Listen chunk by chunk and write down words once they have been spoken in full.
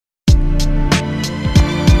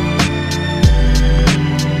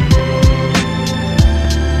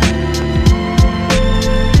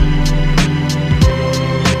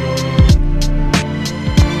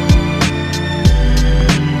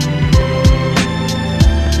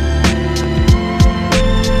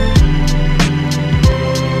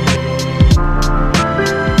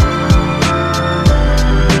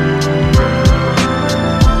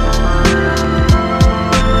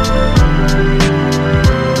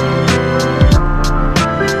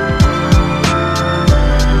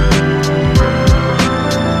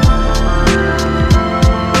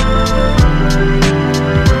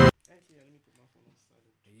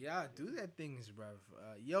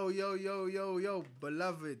yo,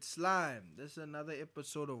 beloved Slime. This is another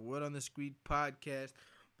episode of Word on the Street podcast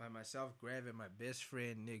by myself, Grav, and my best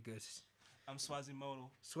friend, niggas. I'm Swazimoto.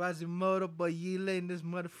 Swazimoto, but you in this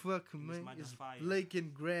motherfucker, man. It's fire. Blake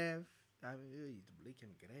and Grav. I mean, it's Blake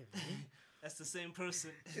and Grav, man. That's the same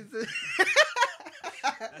person. It's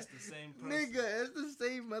That's the same person. Nigga, it's the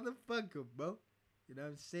same motherfucker, bro. You know what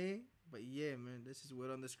I'm saying? But yeah, man, this is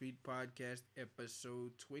Word on the Street podcast,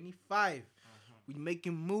 episode 25. We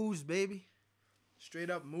making moves, baby. Straight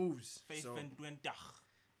up moves. Faith So, and Dwendach.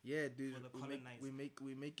 yeah, dude. For the We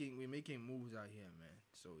making moves out here, man.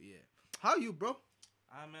 So yeah. How you, bro?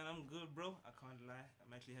 Man, I'm good, bro. I can't lie.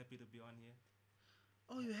 I'm actually happy to be on here.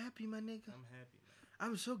 Oh, you happy, my nigga? I'm happy, man.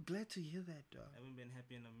 I'm so glad to hear that, dog. I haven't been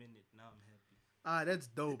happy in a minute. Now I'm happy. That's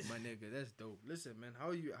dope, my nigga. That's dope. Listen, man, how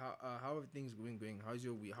are you? How are things going? How's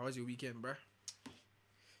your week? How's your weekend, bro?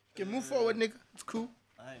 You can move forward, nigga. It's cool.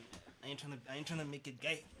 I ain't trying to make it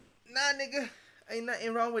gay. Nah, nigga. Ain't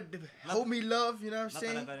nothing wrong with the homie love. You know what I'm Not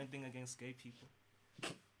saying? that I got anything against gay people.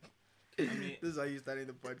 I mean, This is how you starting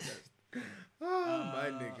the podcast. Oh, my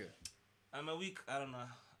nigga. I'm a week. I don't know.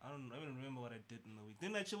 I don't even remember what I did in the week.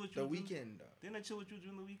 Didn't I chill with you? The weekend, dog. Didn't I chill with you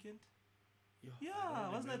during the weekend? Yo, Yeah, I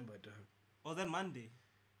don't was that- remember, dog. Or was that Monday?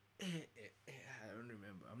 I don't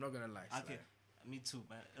remember. I'm not gonna lie. Okay, Slime. me too,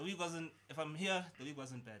 man. The week wasn't. If I'm here, the week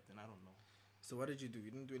wasn't bad. Then I don't know. So what did you do?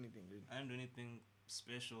 You didn't do anything, did you? I didn't do anything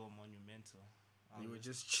special or monumental. You were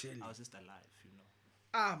just chilling. I was just alive, you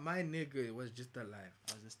know. My nigga was just alive.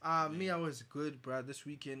 I was just. Me, I was good, bro. This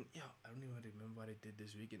weekend, yo, I don't even remember what I did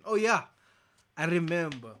this weekend. Oh yeah, I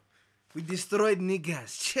remember. We destroyed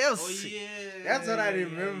niggas. Chelsea. Oh yeah. That's what I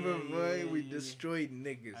remember, yeah, boy. yeah, We yeah. destroyed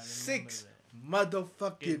niggas. I remember 6 that.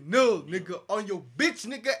 motherfucking nil, nigga. On your bitch,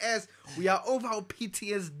 nigga ass. We are over our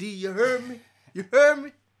PTSD. You heard me? You heard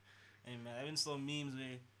me? Hey man, I even saw memes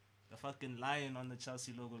where the fucking lion on the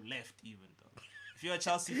Chelsea logo left even though. If you're a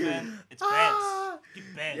Chelsea fan, it's bad. Get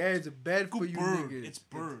bad. Yeah, it's bad for Good you bird. niggas. It's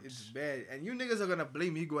birds. It's bad. And you niggas are gonna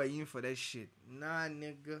blame Higuain for that shit. Nah,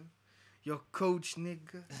 nigga. Your coach,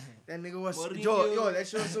 nigga. That nigga was... Mourinho. Yo, that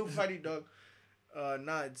shit was so funny, dog.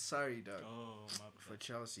 Nah, it's sorry, dog. Oh my For bad.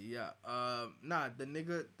 Chelsea, yeah. Nah, the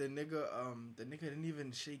nigga didn't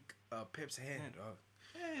even shake Pep's hand, dog.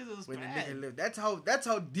 Yeah, it was When the bad. nigga lived. That's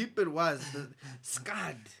how deep it was.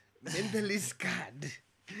 Scarred. Mentally scarred.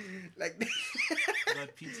 Like...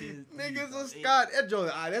 Got PTSD. Niggas are Hey, scarred.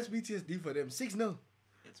 That's PTSD for them. 6-0.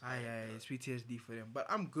 It's bad, bro. It's PTSD for them. But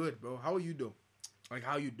I'm good, bro. How are you doing? Like,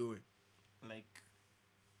 how you doing? Like,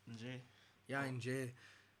 Jay. Yeah, in jail.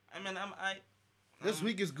 I mean, This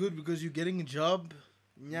week is good because you're getting a job.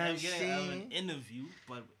 Yeah, I'm getting an interview,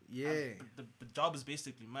 but Yeah. the job is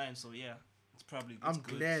basically mine, so yeah, it's probably. I'm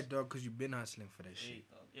good. glad, dog, because you've been hustling for that Hey, shit.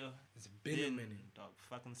 dog, yo, It's been a minute. dog.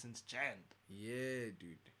 Fucking since Jan. Yeah,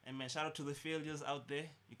 dude. And man, shout out to the failures out there.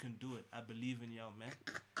 You can do it. I believe in y'all, man.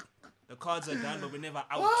 The cards are done, but we're never out.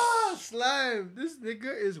 Ah, Slime. This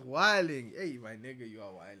nigga is wilding. Hey, my nigga, you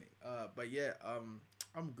are wilding. But yeah,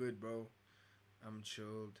 I'm good, bro. I'm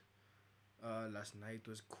chilled. Last night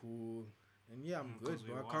was cool. And yeah, I'm good, 'cause we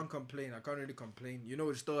bro. I won. can't complain. I can't really complain. You know,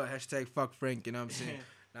 it's still a hashtag fuck Frank, you know what I'm saying?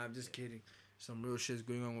 Nah, I'm just kidding. Some real shit's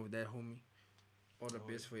going on with that homie. All the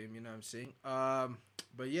best for him, you know what I'm saying?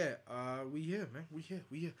 But yeah, we here, man. We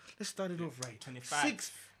here. Let's start it off right.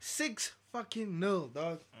 25. Six fucking nil,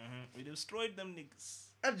 dog. We destroyed them niggas.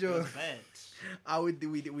 That It joke. was bad.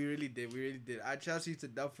 We really did. I Chelsea to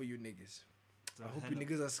doubt for you niggas. I hope you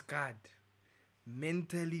niggas are scarred.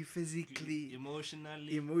 Mentally, physically,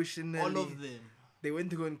 emotionally, emotionally. all of them. They went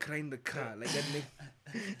to go and cry in the car. Like that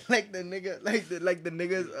nigga. like the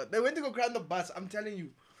niggas. They went to go cry on the bus. I'm telling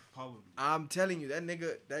you. Probably. I'm telling you. That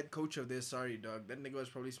nigga, that coach of theirs, sorry, dog. That nigga was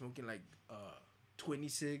probably smoking like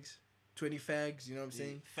 26, 20 fags. You know what I'm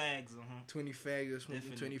saying? Fags, 20 fags or smoking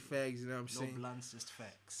Definitely. 20 fags. You know what I'm No saying? blunts, just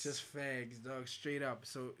facts. Just fags, dog, straight up.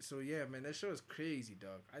 So yeah, man, that show was crazy,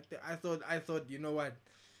 dog. I thought, you know what?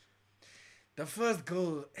 The first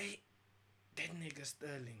goal, hey, that nigga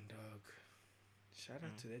Sterling, dog. Shout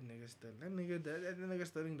out to that nigga Sterling. That nigga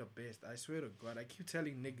Sterling the best. I swear to God, I keep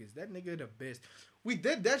telling niggas that nigga the best. We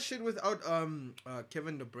did that shit without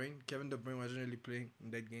Kevin De Bruyne. Kevin De Bruyne wasn't really playing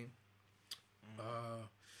in that game.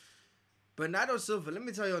 Bernardo Silva. Let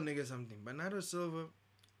me tell y'all niggas something. Bernardo Silva.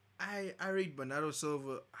 I rate Bernardo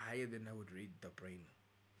Silva higher than I would rate De Bruyne.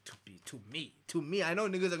 To me, I know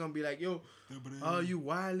niggas are gonna be like, yo, you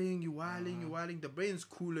wilding. The brain's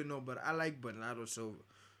cool and all, but I like Bernardo Silva.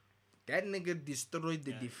 That nigga destroyed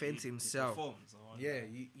the defense himself.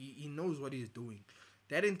 He knows what he's doing.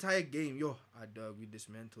 That entire game, we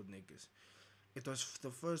dismantled niggas. It was the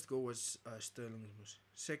first goal was Sterling.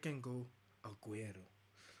 Second goal, Aguero.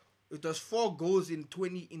 It was 4 goals in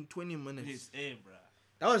 20 minutes. Please, hey, bro.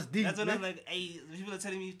 That was deep. That's when man. I'm like, hey, people are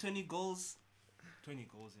telling me 20 goals. 20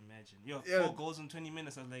 goals, imagine. Yo, Yeah. 4 goals in 20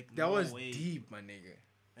 minutes. I was like, That no was way. deep, my nigga.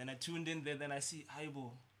 And I tuned in there, then I see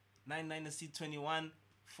Aibo. 9-9 to see 21.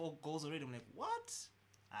 4 goals already. I'm like, what?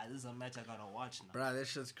 This is a match I gotta watch now. Bruh, that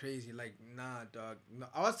shit's crazy. Like, nah, dog. No,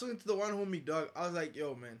 I was talking to the one homie, dog. I was like,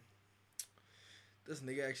 yo, man. This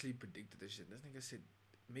nigga actually predicted this shit. This nigga said,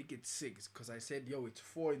 make it 6. Because I said, yo, it's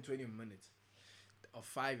 4 in 20 minutes. Or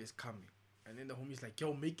 5 is coming. And then the homie's like,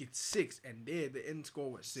 yo, make it 6. And there, the end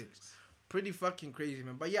score was 6. Pretty fucking crazy,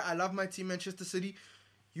 man. But yeah, I love my team, Manchester City.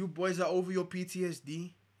 You boys are over your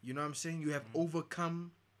PTSD. You know what I'm saying? You have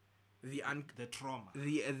overcome the trauma.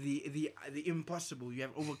 the impossible. You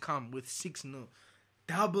have overcome with 6-0.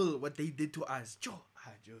 Double what they did to us.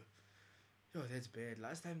 Yo, that's bad.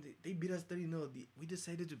 Last time they beat us 3-0. We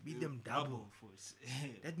decided to beat them double.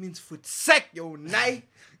 That means foot sack, yo, night.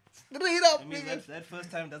 Straight up, I mean, nigga. that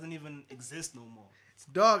first time doesn't even exist no more.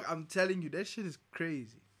 Dog, I'm telling you, that shit is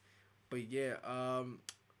crazy. But yeah,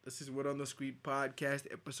 this is What on the Street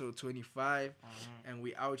podcast, episode 25, and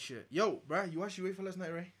we out here. Yo, bruh, you watched UEFA last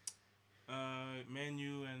night, right? Man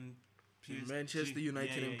U and PSG. Manchester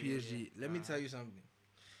United and PSG. Yeah. Let me tell you something.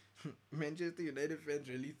 Manchester United fans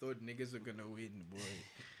really thought niggas were gonna win, boy.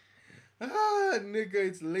 Nigga,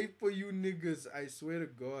 it's late for you niggas. I swear to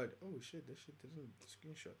God. Oh shit, that shit doesn't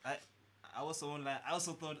screenshot. I also won't lie. I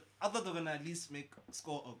thought they were gonna at least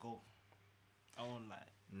score a goal. I won't lie.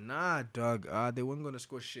 Nah, dog. They weren't gonna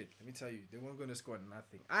score shit. Let me tell you, they weren't gonna score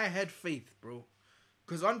nothing. I had faith, bro.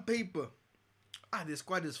 Cause on paper, the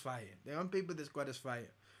squad is fire. On paper, the squad is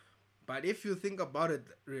fire. But if you think about it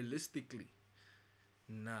realistically,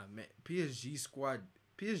 nah, man.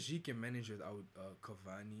 PSG can manage without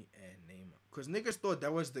Cavani and Neymar. Cause niggas thought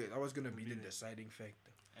that was gonna be the deciding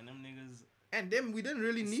factor. And them niggas. And them, we didn't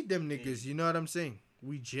really need them niggas. You know what I'm saying?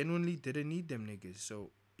 We genuinely didn't need them niggas.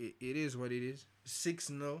 So it is what it is.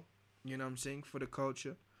 6-0. You know what I'm saying? For the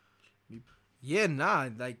culture. Yeah, nah.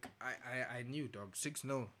 Like I knew, dog.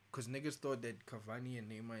 6-0. Cause niggas thought that Cavani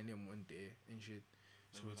and Neymar and them weren't there and shit.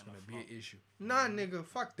 So it's gonna be an issue. Nah, nigga,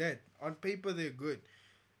 fuck that. On paper, they're good.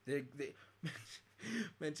 They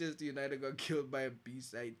Manchester United got killed by a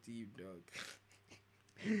B-side team, dog.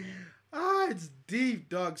 It's deep,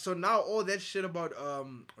 dog. So now all that shit about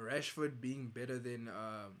Rashford being better than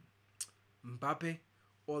Mbappe,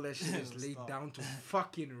 all that shit is laid down to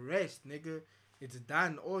fucking rest, nigga. It's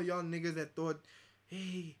done. All y'all niggas that thought,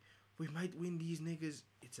 hey, we might win these niggas,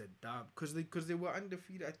 it's a dub. Cause they were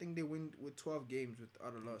undefeated. I think they win with 12 games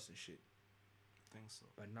without a loss and shit. I think so.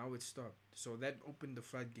 But now it's stopped. So that opened the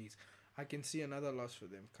floodgates. I can see another loss for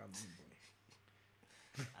them coming,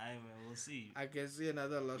 boy. We'll see. I can see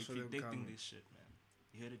another loss for them predicting coming. this shit, man.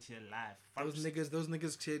 You heard it here live. Those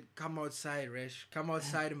niggas said, come outside, Rash. Come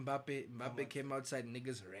outside, Mbappe. Mbappe came outside,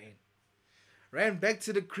 niggas ran back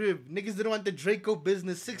to the crib. Niggas didn't want the Draco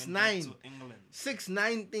business. 6'9".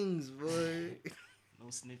 6'9" things, boy. No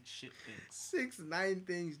snitch shit things. 6'9"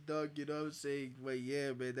 things, dog. You know what I'm saying? But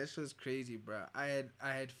yeah, man, that's just crazy, bro. I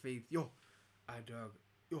had faith. Yo,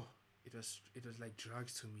 it was like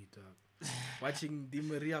drugs to me, dog. Watching Di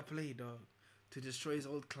Maria play, dog, to destroy his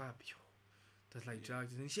old club. Yo, that's like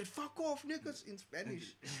drugs. And he said, "Fuck off, niggas," in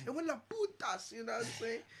Spanish. And when la putas, you know what I'm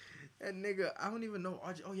saying? And nigga, I don't even know.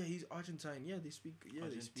 Oh yeah, he's Argentine. Yeah, they speak.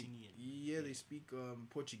 They speak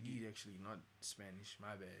Portuguese actually, not Spanish.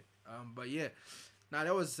 My bad. But yeah, nah,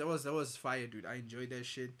 that was fire, dude. I enjoyed that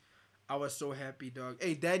shit. I was so happy, dog.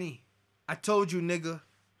 Hey, Danny, I told you, nigga.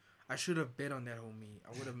 I should have bet on that, homie.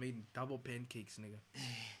 I would have made double pancakes, nigga.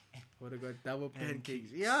 Would have got double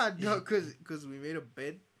pancakes. Yeah, no, cause we made a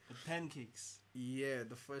bet. The pancakes. Yeah,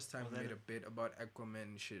 the first time we made a bet about Aquaman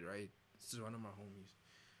and shit, right? This is one of my homies.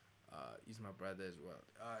 He's my brother as well.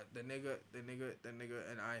 The nigga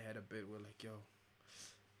and I had a bet. We're like, yo,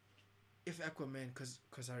 if Aquaman,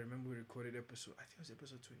 cause I remember we recorded episode, I think it was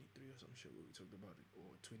episode 23 or some shit where we talked about it,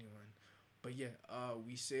 or 21. But yeah,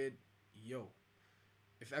 we said, yo,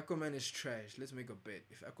 if Aquaman is trash, let's make a bet.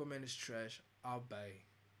 If Aquaman is trash, I'll buy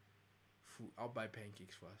food. I'll buy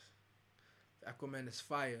pancakes for us. If Aquaman is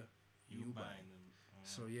fire, you buy them.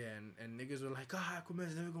 So yeah, and niggas were like,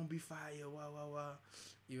 Aquaman's never gonna be fire, wow.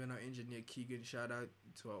 Even our engineer Keegan, shout out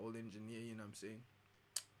to our old engineer, you know what I'm saying?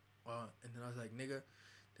 And then I was like, nigga,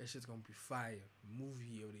 that shit's gonna be fire.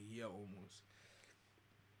 Movie of the year almost.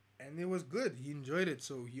 And it was good. He enjoyed it,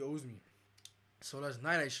 so he owes me. So last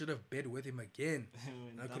night I should have bet with him again.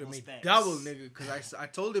 I could have made double, nigga. Cause I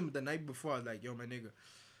told him the night before, I was like, yo, my nigga,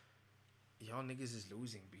 y'all niggas is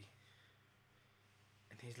losing, B.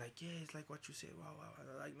 And he's like, yeah, it's like what you said. Wow, wow.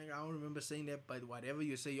 Like, nigga, I don't remember saying that, but whatever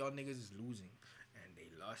you say, y'all niggas is losing. And they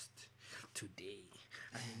lost today.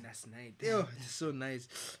 I mean, that's nice. Yo, it's so nice.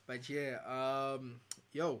 But yeah,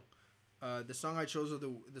 the song I chose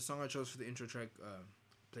for the intro track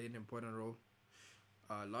played an important role.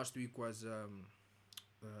 Last week was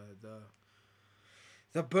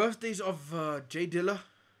the birthdays of Jay Dilla,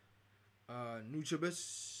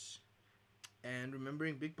 Nujabes, and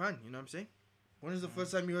remembering Big Pun. You know what I'm saying? When is the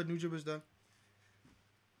first time you heard Nujabes, dog?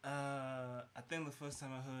 I think the first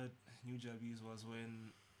time I heard New Jabbies was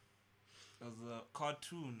when there was a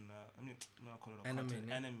cartoon. I call it a Anime, cartoon.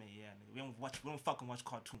 yeah. Anime, yeah. Nigga. We don't fucking watch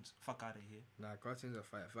cartoons. Fuck out of here. Nah, cartoons are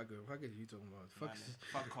fire. Fuck is you talking about? Nah, nigga.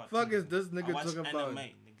 Fuck cartoons. Fuck is this I nigga watch talking about? anime,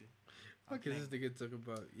 nigga. Fuck is this nigga talking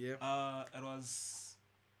about? Yeah. It was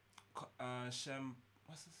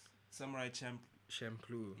what's this? Samurai Champ.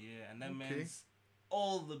 Shampoo. Yeah, and that Okay. man's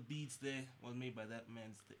all the beats there was made by that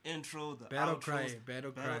man's the intro, the Battle outros, Cry.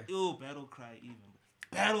 Battle Cry. Battle Cry even.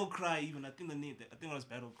 Battle Cry even. I think it was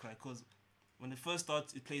Battle Cry because when it first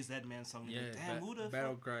starts, it plays that man's song. Yeah. Like, damn, who the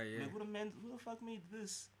Battle fuck? Cry. Yeah. Like, who the fuck made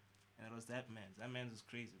this? And it was that man's. That man's is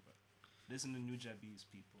crazy, bro. Listen to New Jabbies,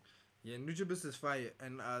 people. Yeah, Nujabes is fire.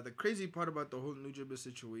 And the crazy part about the whole Nujabes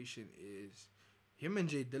situation is him and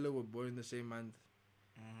Jay Dilla were born the same month.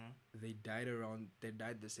 Mm-hmm. They died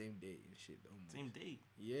the same day and shit. Almost. Same day.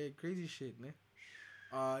 Yeah, crazy shit, man.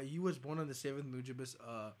 He was born on the 7th, Nujabes.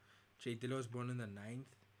 Jay Dilla was born on the 9th.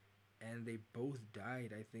 And they both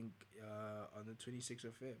died, I think, on the 26th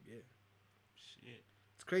of Feb. Yeah. Shit.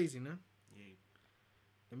 It's crazy, no? Yeah.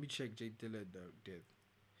 Let me check Jay Dilla death.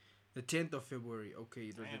 The 10th of February. Okay,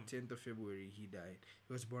 it was Damn. the 10th of February he died.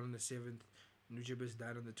 He was born on the 7th. Nujabes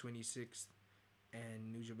died on the 26th.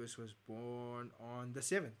 And Nujabes was born on the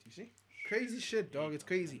 7th. You see? Crazy shit, dog. It's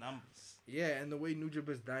crazy. The numbers. Yeah, and the way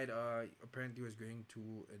Nujabes died, apparently he was going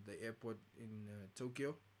to the airport in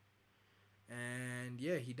Tokyo. And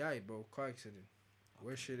yeah, he died, bro. Car accident.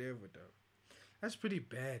 Worst shit ever, dog. That's pretty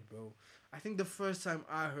bad, bro. I think the first time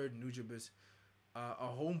I heard Nujabes, a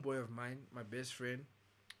homeboy of mine, my best friend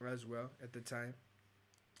as well at the time,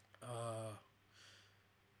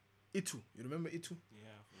 Itu. You remember Itu? Yeah,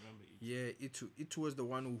 I remember it. Yeah, Itu was the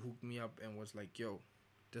one who hooked me up and was like, yo,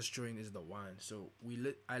 this joint is the one. So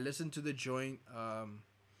I listened to the joint,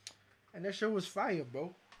 and that shit was fire,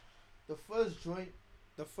 bro. The first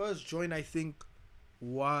joint I think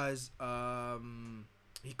was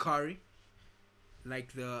Hikari.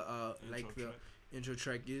 Like the intro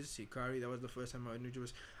track is Hikari. That was the first time I heard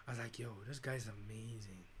Nujabes. I was like, yo, this guy's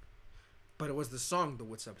amazing. But it was the song that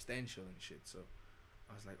was substantial and shit. So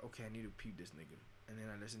I was like, okay, I need to peep this nigga. And then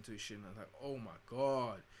I listened to his shit and I was like, oh my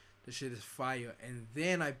god, this shit is fire. And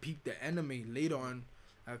then I peeped the anime later on,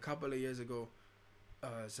 a couple of years ago,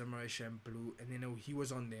 Samurai Champloo, and then he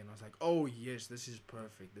was on there and I was like, oh yes, this is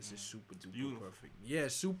perfect. This is super duper Beautiful. perfect. Yeah,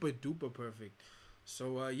 super duper perfect.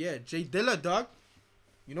 So yeah, Jay Dilla, dog.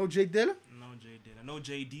 You know Jay Dilla? No, Jay did. I know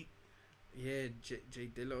JD. Yeah, Jay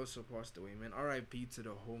Dilla also passed away, man. R.I.P. to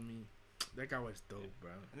the homie. That guy was dope,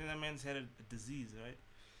 bro. I think that man's had a disease, right?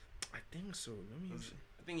 I think so. Let me see.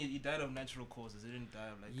 I think he died of natural causes. He didn't die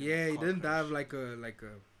of like. Yeah, he car didn't die crash. of like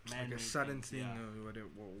a Man-made sudden thing, thing yeah.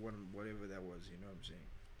 or whatever that was. You know what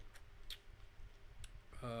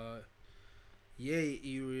I'm saying? Yeah,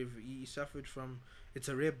 he suffered from. It's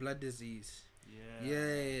a rare blood disease. Yeah.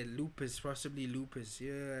 Yeah, lupus, possibly lupus.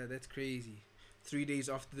 Yeah, that's crazy. 3 days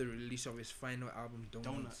after the release of his final album,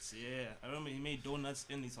 Donuts. Yeah. I remember he made donuts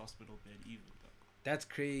in his hospital bed, even. That's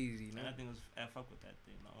crazy, And man. I think I fuck with that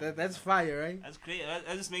thing. No, That's fire, right? That's crazy. That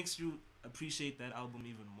just makes you appreciate that album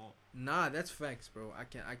even more. Nah, that's facts, bro. I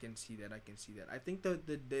can see that. I think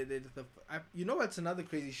you know what's another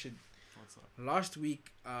crazy shit. What's up? Last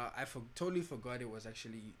week, I totally forgot it was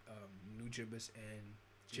actually Nujabes and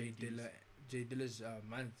Jay Dilla's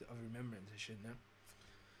month of remembrance and shit, no?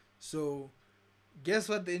 So, guess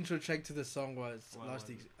what the intro track to the song was last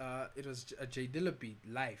week? It was a Jay Dilla beat,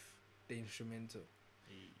 Life, the instrumental.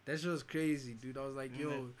 Hey. That shit was crazy, dude. I was like, yo,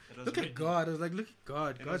 It was look written. at God. I was like, look at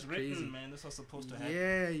God. It God's was written, crazy. man. This was supposed to happen.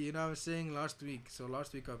 Yeah, you know what I'm saying? Last week. So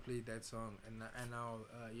last week I played that song. And now,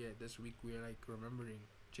 this week we're like remembering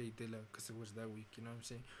Jay Dilla because it was that week. You know what I'm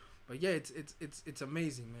saying? But yeah, it's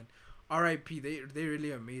amazing, man. R.I.P. They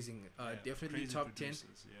really amazing. Definitely crazy top 10.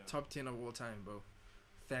 producers, yeah. Top 10 of all time, bro.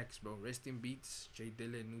 Facts, bro. Rest in beats. Jay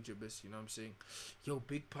Dilla and Nujabes. You know what I'm saying? Yo,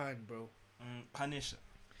 Big Pun, bro. Punisher.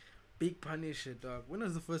 Big Punisher, dog. When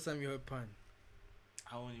was the first time you heard Pun?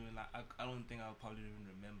 I won't even like. I don't think I'll probably even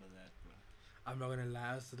remember that, bro. I'm not gonna lie,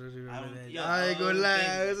 I also don't remember don't- that. yeah, I ain't gonna lie, I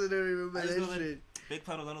think- also don't remember I just that know that shit. Big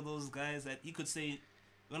Pun was one of those guys that he could say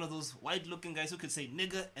one of those white-looking guys who could say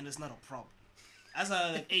nigga and it's not a problem. That's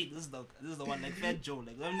how like, hey, this is the one like Fat Joe.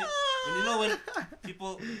 Like when you know when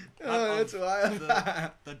people that's wild.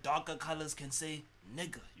 the darker colors can say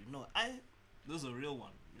nigga, you know, those are real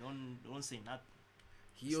one. You don't say nothing.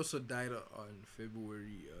 He also died on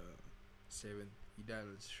February 7th. He died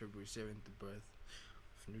on February 7th, the birth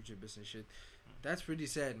of Nujabes and shit. That's pretty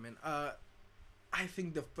sad, man. I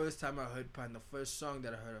think the first time I heard Pan, the first song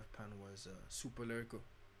that I heard of Pan was Super Lyrical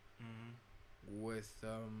with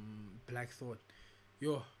Black Thought.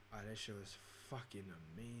 Yo, that shit was fucking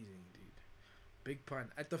amazing, dude. Big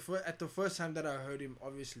Pan. At the first time that I heard him,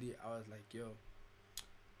 obviously I was like, yo,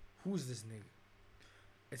 who's this nigga?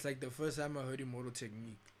 It's like the first time I heard Immortal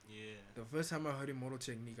Technique. Yeah. The first time I heard Immortal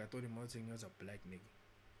Technique, I thought Immortal Technique was a black nigga.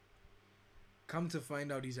 Come to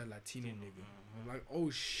find out he's a Latino nigga. I'm like, oh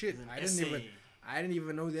shit, I didn't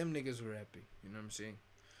even know them niggas were rapping. You know what I'm saying?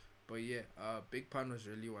 But yeah, Big Pun was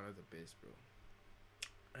really one of the best, bro.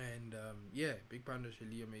 And yeah, Big Pun was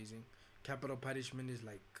really amazing. Capital Punishment is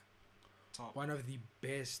like one of the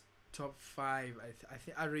best top 5. I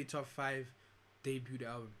think I rate top 5 debut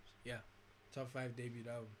albums. Yeah, top 5 debut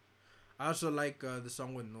album. I also like the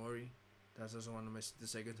song with Nori. That's also one of the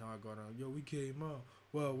second time I got on. Yo, we came out.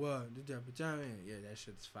 What? Yeah, that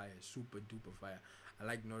shit's fire. Super duper fire. I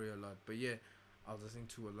like Nori a lot. But yeah, I was listening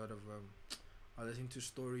to a lot of I was listening to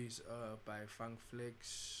stories by Funk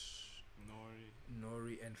Flex,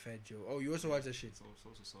 Nori and Fat Joe. Oh, you also watch that shit? So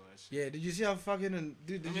saw that shit. Yeah, did you see how fucking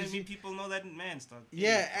dude? Did you see people know that man stuff?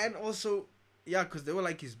 Yeah, and also yeah, because they were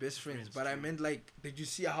like his best friends. But I meant like, did you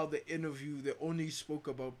see how the interview? They only spoke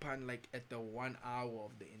about Pan like at the 1 hour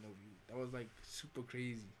of the interview. That was like super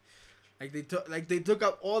crazy. Like they took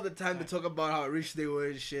up all the time to talk about how rich they were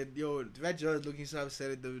and shit. Yo, Fat Joe was looking so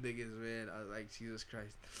upset at those niggas, man. I was like, Jesus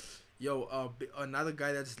Christ. Yo, another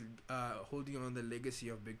guy that's holding on the legacy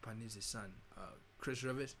of Big Pun is his son, Chris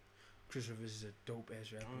Rivers. Chris Rivers is a dope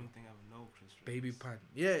ass rapper. I don't think I know Chris Rivers. Baby Pun.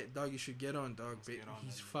 Yeah, dog, you should get on, dog. He's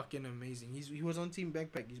that, fucking amazing. He was on Team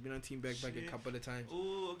Backpack. He's been on Team Backpack a couple of times.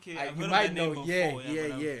 Oh, okay. You might know. Before,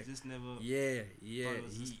 Yeah. Just never. Yeah.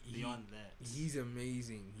 Beyond that, he's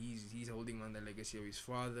amazing. He's holding on the legacy of his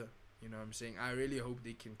father. You know what I'm saying? I really hope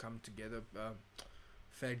they can come together.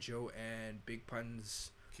 Fat Joe and Big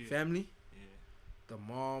Pun's family. The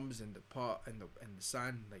moms and the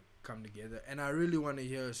son like come together, and I really want to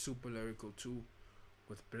hear a Super Lyrical too,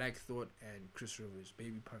 with Black Thought and Chris Rivers,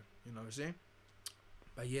 Baby Pun. You know what I'm saying?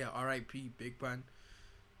 But yeah, R.I.P. Big Pun,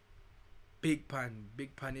 Big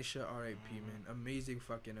Punisher, R.I.P. Man, amazing,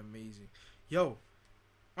 fucking amazing. Yo,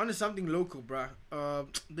 on to something local, bruh.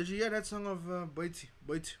 Did you hear that song of Boiti?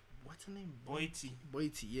 What's her name?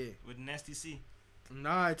 Boiti, yeah. With Nasty C.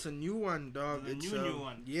 Nah, it's a new one, dog. It's a new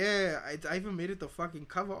one. Yeah, I even made it the fucking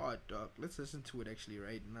cover art, dog. Let's listen to it actually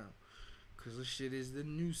right now, cause this shit is the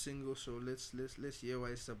new single. So let's hear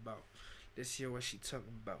what it's about. Let's hear what she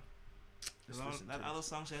talking about. That other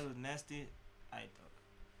song she has with Nasty,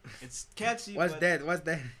 it's catchy. What's that?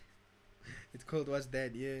 It's called What's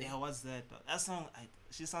That? Yeah. Yeah, What's That? Dog? That song,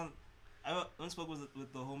 I went spoke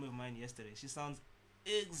with the homie of mine yesterday. She sounds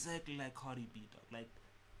exactly like Cardi B, dog. Like.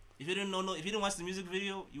 If you didn't watch the music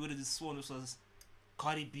video, you would have just sworn this was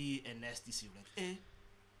Cardi B and Nasty C. Like,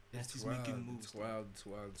 Nasty's making moves. It's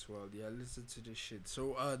wild. Yeah, listen to this shit.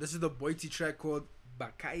 So, this is the Boiti track called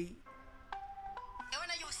Bakai.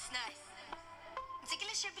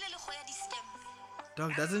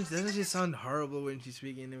 Dog, doesn't she sound horrible when she's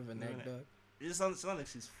speaking in vernacular, dog? It sounds like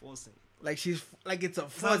she's forcing. Like it's a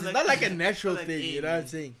force. It's not like a natural thing, like, you know what I'm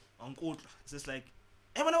saying? It's just like,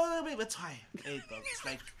 it's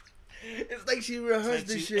like. It's like she rehearsed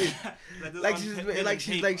this shit. like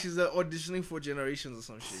she's auditioning for Generations or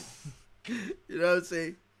some shit. You know what I'm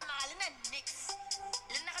saying?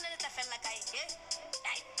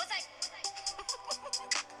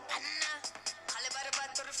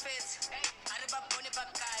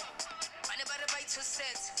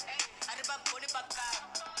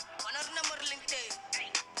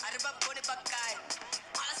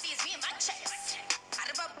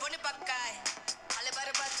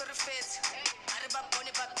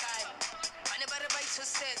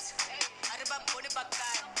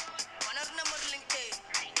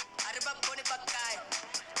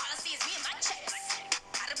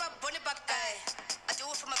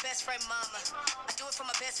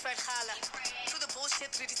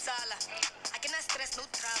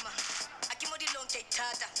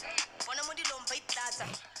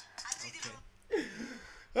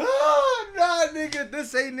 Oh, nah, nigga,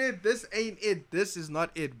 this ain't it. This is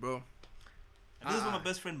not it, bro. This is from my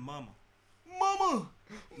best friend, Mama. Mama Mama.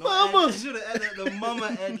 No, Mama. She should have added the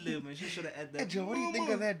mama ad lib, man. She should have added that. Hey, Joe, what do you think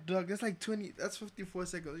of that, dog? That's like 20. That's 54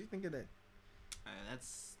 seconds. What do you think of that?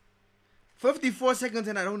 That's 54 seconds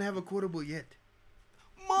and I don't have a quotable yet.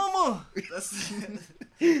 Mama. That's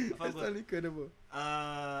That's not incredible.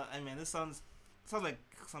 I mean, this sounds like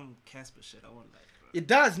some Casper shit. I won't lie, bro. It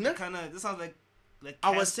does, no? This sounds like I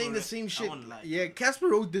was Casper saying the rap. same I shit. won't lie, Yeah, Casper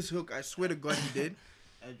wrote this hook. I swear to God he did.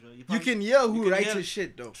 Hey, bro, You probably- can hear you who can writes hear- his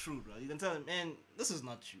shit, though. True, bro. You can tell, man, this is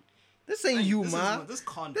not you. This ain't you, This is ma. not- This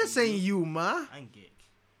can't This be ain't you, ma. I'm gay.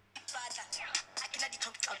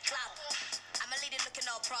 I'm a lady looking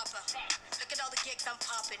all proper. Look at all the gigs I'm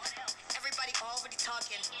popping. Everybody already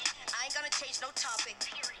talking. I ain't gonna change no topic.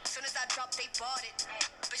 Soon as I drop, they bought it.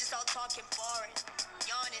 Bitches all talking boring.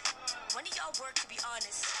 Yawning. When do y'all work, to be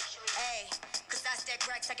honest? Hey, cause that's that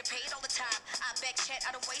Grex. I get paid all the time. I back chat,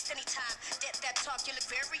 I don't waste any time. That talk, you look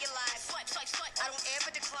very alive. Swipe, swipe, swipe. I don't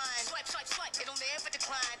ever decline. Swipe, swipe, swipe. It don't ever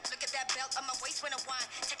decline. Look at that belt on my waist when I whine.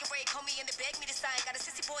 Take a break, call me and they beg me to sign. Got a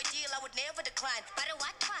sissy boy deal, I would never decline. But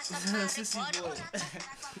what twice? Sissy boy.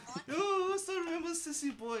 Yo, I still remember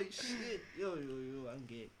Sissy Boy. Shit. Yo, I'm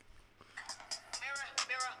gay. Mirror,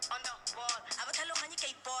 mirror on the wall. I would tell you honey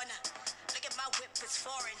gay born. Look at my whip, it's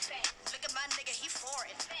foreign. Look at my nigga, he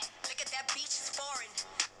foreign. Look at that beach, it's foreign.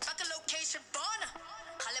 Fuck a location, born.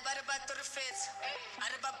 Khale bare ba to the fits.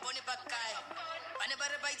 Are ba boni bakai. Bane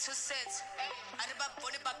bare ba 2 cents. Are ba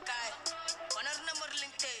boni bakai. Onar na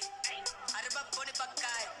morling te. Are ba boni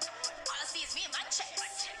bakai. All I see is me and my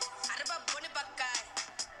chest. Are ba boni bakai.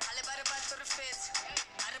 Khale bare ba to the fits.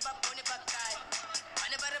 Are ba boni bakai.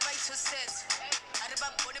 Bane bare ba 2 cents. Are ba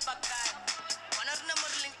boni bakai. Onar na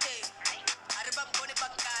morling te. Are ba boni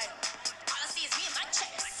bakai. All I see is me and my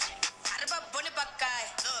chest. Are ba boni bakai.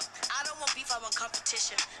 Look, I don't want beef, I want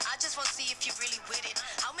competition. I just want to see if you really with it.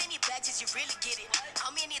 How many bags did you really get it?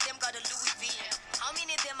 How many of them got a Louis V? How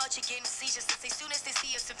many of them out here getting seizures since as soon as they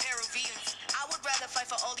see us in Peruvians? I would rather fight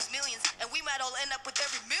for all these millions, and we might all end up with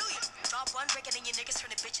every million. Drop one record and your niggas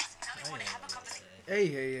turn to bitches. Now they wanna have a conversation.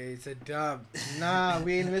 Hey, it's a dub. Nah,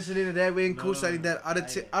 we ain't listening to that. We ain't co-signing that. Out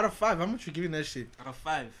of 5, how much you giving that shit? Out of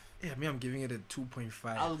 5. Yeah, me, I'm giving it a 2.5.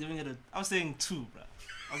 I was saying 2, bro.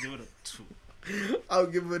 I'll give it a 2. I'll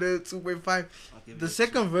give it a 2.5. The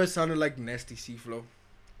second verse sounded like Nasty C flow.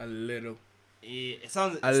 A little. It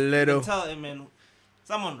sounds a little. You can tell, man,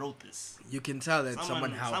 someone wrote this. You can tell that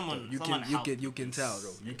someone helped. You can tell,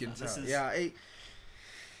 though. You can tell. Yeah, hey.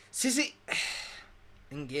 Sissy.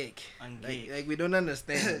 Engage. Like we don't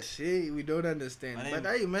understand. See, we don't understand. But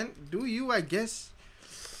hey, man, do you? I guess.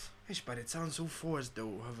 But it sounds so forced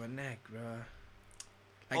though. Of a neck, bro.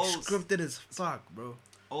 Like scripted as fuck, bro.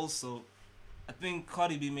 Also, I think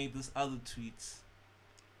Cardi B made this other tweets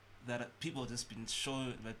that people just been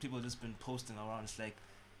showing, that people just been posting around. It's like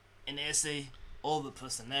an essay. All the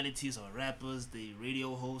personalities are rappers, they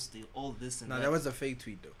radio hosts, they all this and that. Nah, that was a fake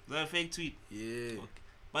tweet though. Was that a fake tweet? Yeah. Okay.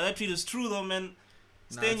 But that tweet is true though, man.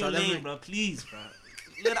 Stay in your lane, bro. Please, bro.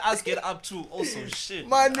 Let us get up too. Also, shit.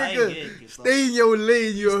 My nigga, stay in your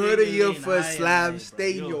lane. You heard it here first, Slab.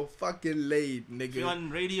 Stay in your fucking lane, nigga. If you're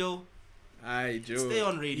on radio, alright, Joe. stay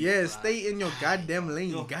on radio. Yeah, bro. stay in your goddamn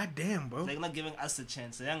lane. Yo, goddamn, bro. They're not giving us a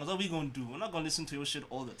chance. So, what we gonna do? We're not gonna listen to your shit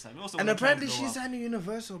all the time. And apparently she's signed to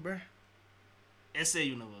Universal, bro. SA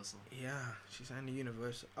Universal. Yeah, she signed to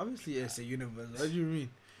Universal. Obviously, SA Universal. What do you mean?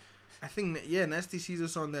 I think, yeah, Nasty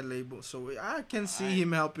C's on that label, so I can see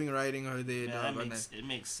him helping writing her there, yeah, dog. It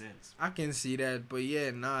makes sense. I can see that, but yeah,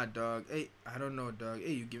 nah, dog. Hey, I don't know, dog.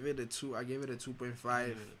 Hey, you give it a 2. I gave it a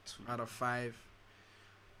 2.5 out of 5.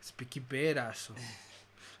 It's picky bad, also.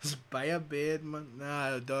 It's buy a bed, man.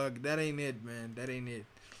 Nah, dog, that ain't it, man. That ain't it.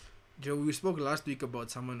 Joe, we spoke last week about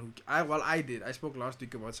someone who... I did. I spoke last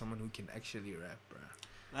week about someone who can actually rap, bro.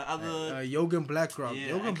 Yogan Blackrock.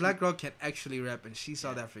 Yeah, Yogan Blackrock can actually rap, and she's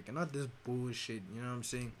South African. Not this bullshit, you know what I'm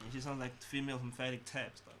saying? And she sounds like female emphatic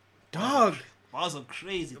tabs, dog. Bars are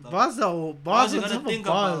crazy, dog. Bars on top of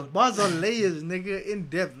bars. Bars on layers, nigga. In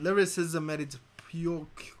depth. Lyricism at its pure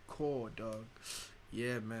core, dog.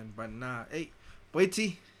 Yeah, man. But nah. Hey,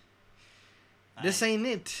 Boyti. This ain't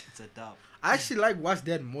it. It's a dub. I actually like What's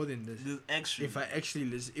That more than this. Extra. If I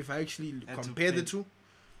actually compare the two,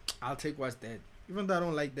 I'll take What's That. Even though I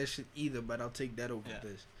don't like that shit either, but I'll take that over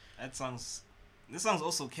this. This song's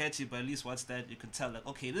also catchy, but at least What's That, you can tell, like,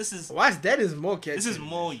 okay, this is... What's That is more catchy. This is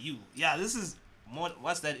more you. Yeah, this is more...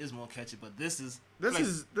 What's That is more catchy, but this is... The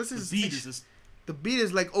beat is just... The beat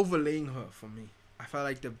is, like, overlaying her for me. I feel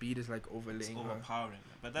like the beat is, like, overlaying her. Overpowering.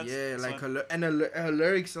 But that's... Yeah, like, her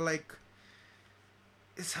lyrics are, like...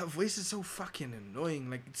 her voice is so fucking annoying.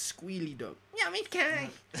 Like it's squealy, dog. Yeah, me Kai.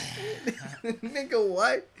 Nigga,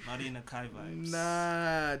 what? Not in a Kai vibes.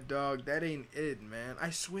 Nah, dog, that ain't it, man. I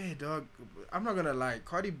swear, dog. I'm not gonna lie.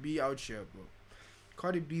 Cardi B out here, bro.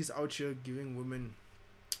 Cardi B's out here giving women,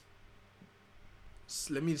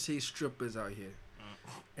 let me say, strippers out here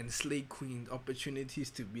and slay queens opportunities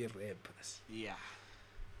to be rappers. Yeah.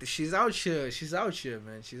 She's out here. She's out here,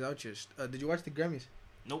 man. She's out here. Did you watch the Grammys?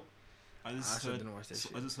 Nope. I just heard. didn't watch that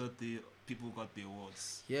shit. I just heard the people who got the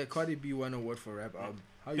awards. Yeah, Cardi B won an award for rap album.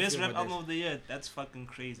 How you Best feel rap about album that? of the year. That's fucking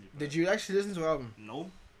crazy. Bro. Did you actually listen to the album? No.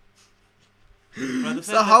 Bro, the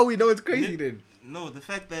So fact how that- we know it's crazy then? No, the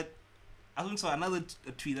fact that I went saw another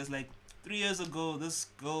tweet that's like 3 years ago. This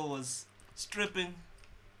girl was stripping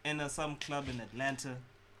in some club in Atlanta.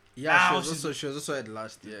 Yeah, Now she was also at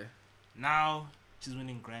last year. Now she's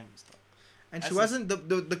winning Grammys. Though. And she That's wasn't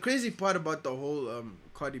the crazy part about the whole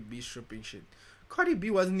Cardi B stripping shit. Cardi B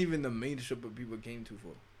wasn't even the main stripper people came to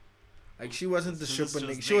for. Like she wasn't the So it's stripper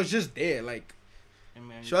just nigga. She was just there. Like Hey,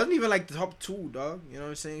 man, she wasn't even like the top 2, dog. You know what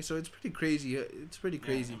I'm saying? So it's pretty crazy. It's pretty yeah,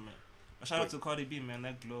 crazy. man. But shout out to Cardi B, man.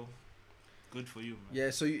 That glow, good for you, man. Yeah.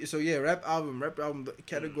 So yeah, rap album. The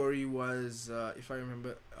category was if I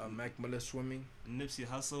remember, Mac Miller Swimming, Nipsey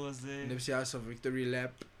Hussle was there. Nipsey Hussle Victory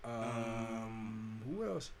Lap. Who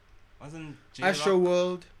else? Wasn't J Astro Rock?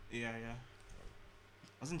 World. Yeah.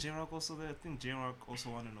 Wasn't J Rock also there? I think J Rock also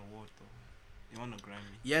won an award though. He won a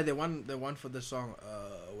Grammy. Yeah, they won for the song.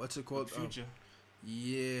 What's it called? Future.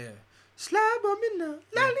 Yeah. Slab on me now.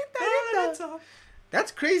 Yeah.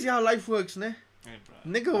 That's crazy how life works, ne? Hey,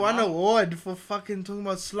 bro. Nigga won an award for fucking talking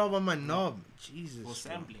about slob on my knob. Jesus. For bro.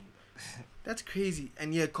 sampling. That's crazy.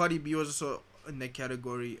 And yeah, Cardi B was also in that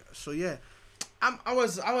category. So yeah, I'm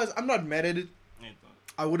not mad at it. Hey, bro.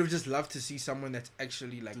 I would have just loved to see someone that's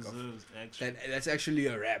actually like Deserves action. that's actually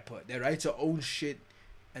a rapper that writes her own shit,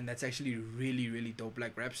 and that's actually really really dope.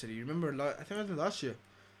 Like Rhapsody. Remember, I think it was last year,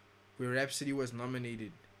 where Rhapsody was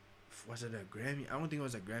nominated. Was it a Grammy? I don't think it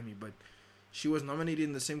was a Grammy, but she was nominated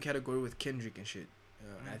in the same category with Kendrick and shit.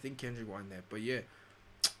 I think Kendrick won that. But yeah,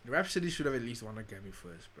 Rhapsody should have at least won a Grammy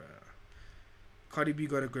first, bro. Cardi B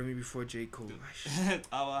got a Grammy before J. Cole.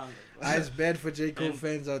 It's bad for J. Cole And-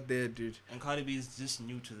 fans out there, dude. And Cardi B is just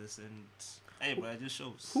new to this, and hey, bro, it just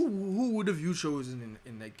shows. Who would have you chosen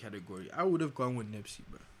in that category? I would have gone with Nipsey,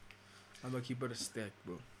 bro. I'm gonna keep it a stack,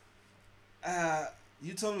 bro.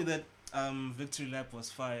 You told me that Victory Lap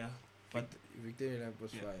was fire, but Victoria Lap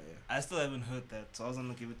was Yeah. fire. Yeah. I still haven't heard that, so I was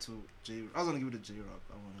gonna give it to J. I was gonna give it to J Rock.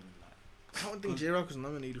 I won't even lie. I don't think J Rock was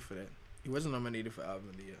nominated for that. He wasn't nominated for album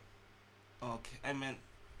of the year. Okay, I meant,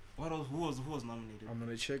 what else? Who was nominated? I'm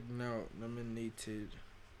gonna check now.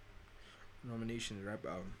 Nominations rap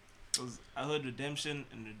album. 'Cause I heard Redemption,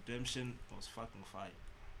 and Redemption was fucking fire.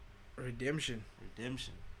 Redemption.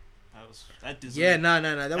 Redemption, that deserved. Yeah, nah.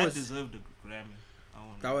 That was deserved a Grammy. I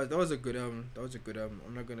won't that lie. was a good album. That was a good album.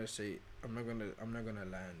 I'm not gonna lie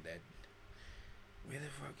on that. Where the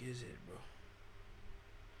fuck is it, bro?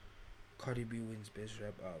 Cardi B wins best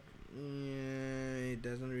rap album. Yeah, it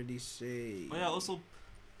doesn't really say. But yeah, also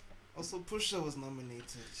Pusha was nominated.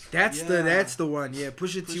 That's Yeah. the one. Yeah,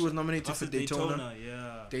 Pusha T was nominated What's for it, Daytona.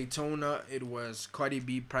 Yeah. Daytona. It was Cardi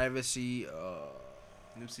B, Privacy,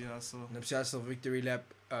 Nipsey Hussle. Nipsey Hussle, Victory Lap,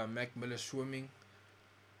 Mac Miller Swimming,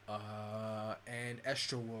 and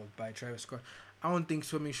Astro World by Travis Scott. I don't think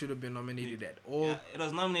Swimming should have been nominated at all. Yeah, it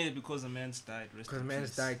was nominated because a man's died. Because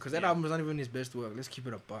Man's died. Because that album was not even his best work. Let's keep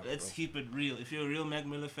it up. Let's keep it real. If you're a real Mac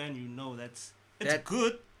Miller fan, you know it's That-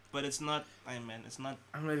 good, but it's not. It's not.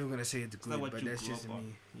 I'm not even gonna say it's good, not what but you that's grew just up on.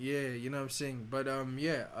 me. Yeah, you know what I'm saying. But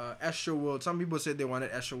Astro World. Some people said they wanted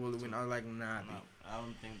Astro World to win. I was like, nah. No, I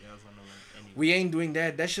don't think that was gonna win anyway. We ain't doing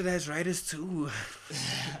that. That shit has writers too.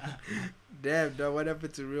 Damn, dog. What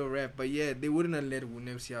happened to real rap? But yeah, they wouldn't have let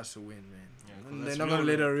Nipsey Hussle win, man. Yeah, 'cause They're that's not real gonna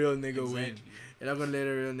let rap. a real nigga win. Exactly. They're not gonna let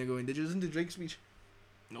a real nigga win. Did you listen to Drake's speech?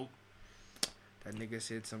 Nope. That nigga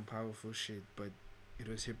said some powerful shit, but it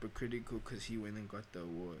was hypocritical because he went and got the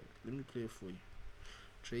award. Let me play it for you.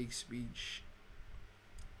 Drake's speech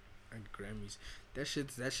and Grammys. That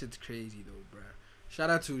shit's crazy though, bruh. Shout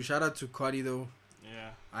out to Cardi though.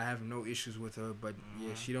 Yeah. I have no issues with her, but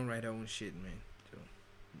yeah, she don't write her own shit, man.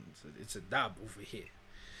 So it's a dab over here.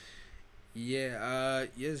 Yeah,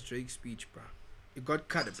 here's Drake's speech, bro. It got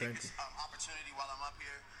cut Take apparently. this opportunity while I'm up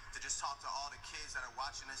here to just talk to all the kids that are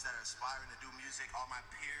watching us, that are aspiring to do music, all my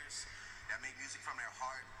peers that make music from their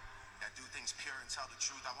heart, that do things pure and tell the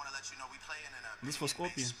truth. I want to let you know we play in an This for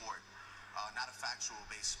opinion-based Scorpion. sport, not a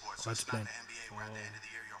factual-based sport. So What's it's not playing? the NBA where at the end of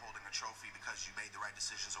the year you're holding a trophy because you made the right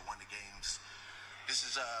decisions or won the games. This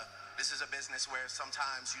is a business where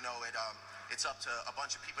sometimes, you know, it's up to a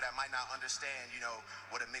bunch of people that might not understand, you know,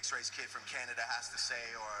 what a mixed race kid from Canada has to say,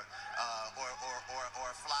 or a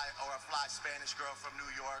fly Spanish girl from New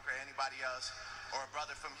York, or anybody else, or a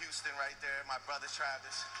brother from Houston right there, my brother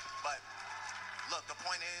Travis. But look, the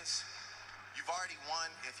point is, you've already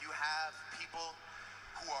won if you have people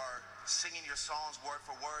who are singing your songs word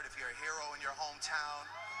for word, if you're a hero in your hometown.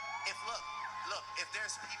 Look, if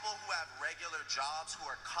there's people who have regular jobs who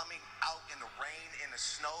are coming out in the rain, in the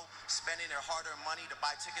snow, spending their hard-earned money to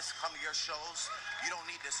buy tickets to come to your shows, you don't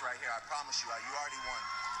need this right here. I promise you. You already won.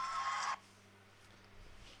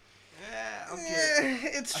 Yeah,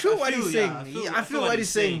 okay. It's true what he's saying. I feel what he's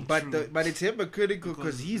saying, but true. but it's hypocritical because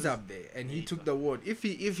Because he's this- up there and he there you took go. the award. If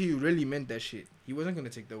he really meant that shit, he wasn't gonna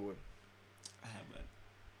take the award. But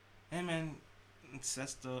hey, man,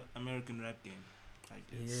 that's the American rap game. Like,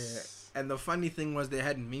 it's, And the funny thing was they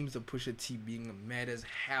had memes of Pusha T being mad as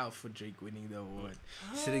hell for Drake winning the award,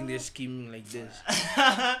 sitting there scheming like this.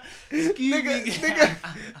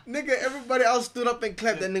 nigga, everybody else stood up and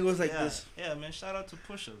clapped. That nigga was like yeah, this. Yeah, man, shout out to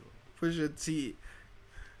Pusha, though. Pusha T,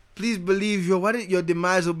 please believe your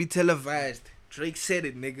demise will be televised. Drake said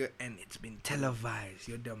it, nigga, and it's been televised.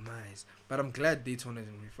 Your demise. But I'm glad Daytona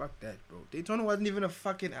didn't win. Fuck that, bro. Daytona wasn't even a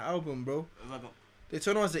fucking album, bro. It's like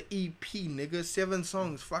Daytona was an EP, nigga. 7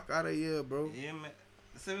 songs. Fuck out of here, bro. yeah, man.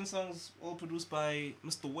 7 songs all produced by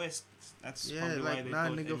Mr. West. That's Yeah, probably like, why they nah,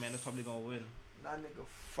 thought, nigga, hey, man, it's probably gonna win. Nah, nigga,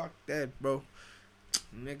 fuck that, bro.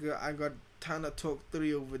 Nigga, I got Tana Talk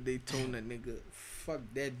 3 over Daytona, nigga. Fuck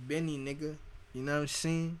that Benny, nigga. You know what I'm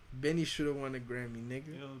saying? Benny should have won a Grammy,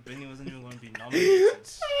 nigga. Yo, Benny wasn't even gonna be nominated.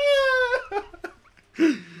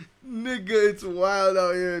 Nigga, it's wild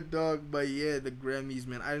out here, dog. But yeah, the Grammys,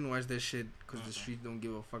 man. I didn't watch that shit because the streets don't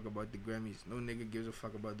give a fuck about the Grammys. No nigga gives a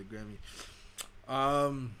fuck about the Grammys.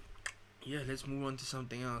 Yeah, let's move on to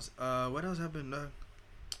something else. What else happened, dog?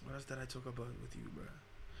 What else did I talk about with you, bro?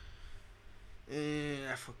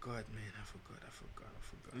 I forgot, man. I forgot.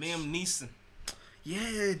 Liam Neeson.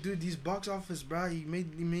 Yeah, dude, these box office, bro. He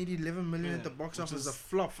made 11 million at the box which office. is A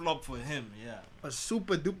flop, Flop for him, yeah. a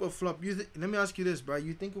super duper flop. Let me ask you this, bro.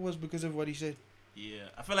 You think it was because of what he said? Yeah,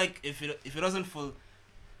 I feel like if it wasn't for,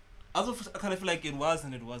 I also kind of feel like it was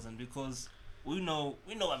and it wasn't, because we know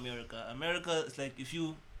America. America is like if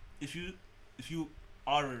you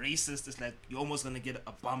are a racist, it's like you're almost gonna get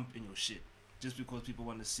a bump in your shit just because people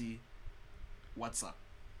want to see what's up.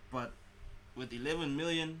 But with 11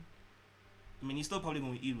 million, I mean, he's still probably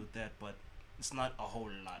gonna eat with that, but it's not a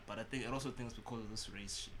whole lot. But I also think it's because of this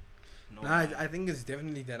race shit. No, Nah, I think it's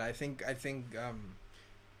definitely that. I think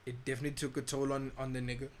it definitely took a toll on the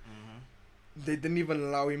nigga. They didn't even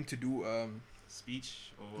allow him to do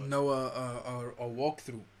speech or a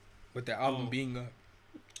walkthrough with the album being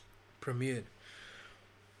premiered.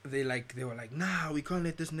 They were like, nah, we can't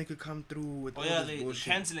let this nigga come through with all this they're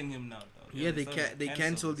bullshit. canceling him now. Though. Yeah, they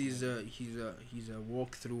canceled his. his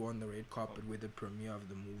walkthrough on the red carpet with the premiere of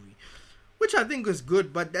the movie, which I think was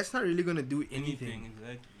good, but that's not really gonna do anything.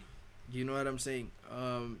 Exactly. You know what I'm saying?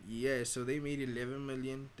 Yeah. So they made 11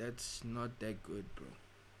 million. That's not that good, bro.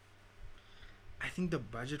 I think the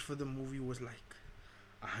budget for the movie was like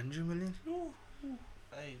 100 million.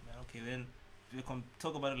 Hey man, okay then. If you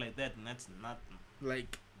talk about it like that, then that's not.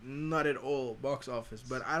 Like not at all box office,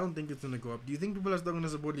 but I don't think it's gonna go up. Do you think people are still gonna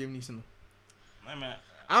support Liam Neeson? I mean,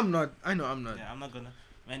 I'm not. I know I'm not. yeah, I'm not gonna.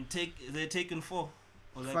 Man, they're taken 4.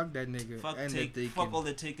 Or like, Fuck that nigga. fuck all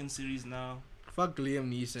the Taken series now. Fuck Liam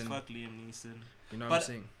Neeson. Fuck Liam Neeson. You know what But- I'm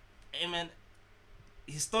saying? Hey man,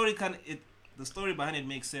 his story the story behind it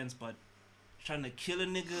makes sense, but trying to kill a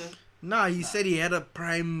nigga. Nah, he said he had a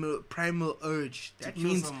primal urge. To That kill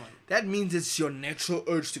means someone. it's your natural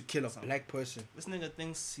urge to kill a black person. This nigga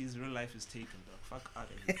thinks his real life is taken, dog. Fuck out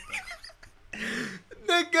of here, dog.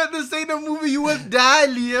 Nigga, this ain't a movie. You will die,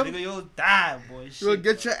 Liam. Nigga, you'll die, boy. You will Shit,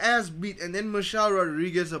 get dog. your ass beat. And then Michelle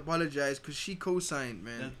Rodriguez apologized because she co-signed,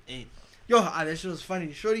 man. Hey, Yo, that shit was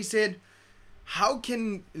funny. Shorty said, how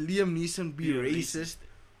can Liam Neeson be Be a racist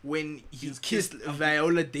when he He's kissed kissed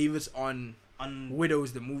Viola Davis on on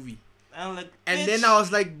Widows, the movie? I'm like, And bitch. then I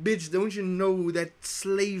was like, bitch, don't you know that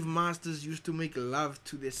slave masters used to make love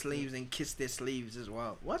to their slaves and kiss their slaves as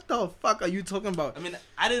well? What the fuck are you talking about? I mean,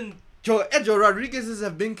 I didn't. Joe Rodriguez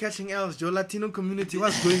have been catching L's. Joe Latino community,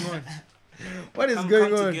 what's going on? What is Come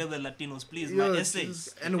going on? together, Latinos, please. Yo, my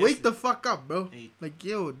essays. and wake the fuck up, bro. Hey. Like,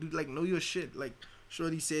 yo, dude, like, know your shit. Like,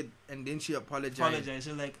 Shorty said, and then she apologized Apologize.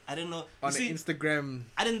 She's like, I didn't know. on You see, the Instagram.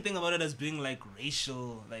 I didn't think about it as being like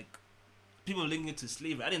racial, like people linking it to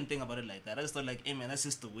slavery. I didn't think about it like that. I just thought like, hey man, that's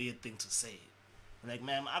just a weird thing to say. Like,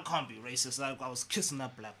 man, I can't be racist. Like, I was kissing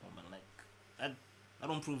that black woman. Like, I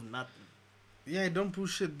don't prove nothing. Yeah, don't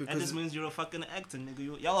push shit And because this means you're a fucking actor,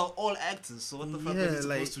 nigga. Y'all are all actors, so what the fuck are you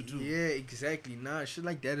supposed to do? Yeah, exactly. Nah, shit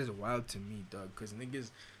like that is wild to me, dog. Cause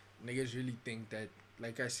niggas really think that,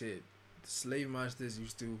 like I said, the slave masters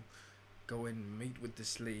used to go and mate with the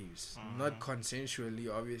slaves, not consensually,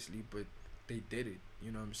 obviously, but they did it.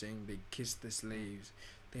 You know what I'm saying? They kissed the slaves,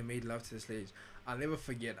 they made love to the slaves. I'll never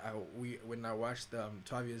forget. When I watched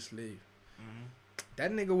 12 Years Slave,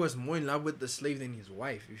 that nigga was more in love with the slave than his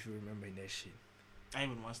wife. If you remember that shit. I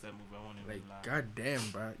ain't even watched that movie. I won't even lie. Goddamn,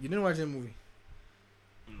 bro. You didn't watch that movie?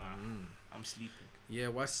 Nah, I'm sleeping. Yeah,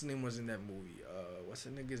 what's his name was in that movie? What's the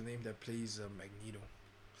nigga's name that plays Magneto?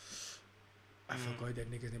 I forgot that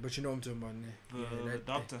nigga's name, but you know what I'm talking about, The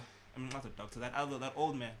doctor. I mean, not the doctor. That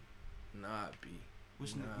old man. Nah, B.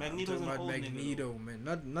 Which Nah, Magneto's I'm an talking old about nigga, Magneto,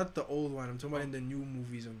 man. Not the old one. I'm talking about in the new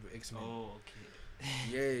movies of X-Men. Oh, okay.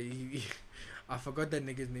 Yeah, I forgot that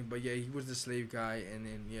nigga's name, but yeah, he was the slave guy, and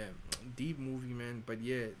then yeah, deep movie, man. But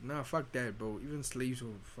yeah, nah, fuck that, bro. Even slaves were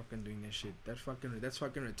fucking doing that shit. That's fucking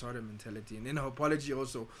retarded mentality. And then her apology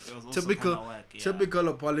also, It was also typical kinda whack, yeah. typical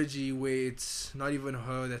apology where it's not even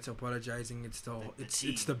her that's apologizing. It's the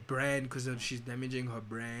it's the brand because she's damaging her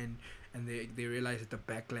brand. And they realize that the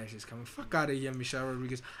backlash is coming. Fuck out of here, Michelle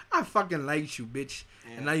Rodriguez. I fucking liked you, bitch.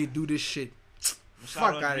 Yeah. And now you do this shit.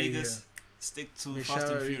 Michelle Fuck out of here. Rodriguez, stick to Michelle Fast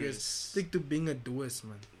and Rodriguez, Furious. stick to being a doers,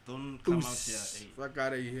 man. Don't come out here. Hey. Fuck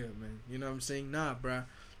out of here, man. You know what I'm saying? Nah, bruh.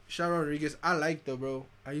 Michelle Rodriguez, I liked her, bro.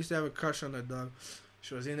 I used to have a crush on her, dog.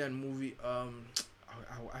 She was in that movie.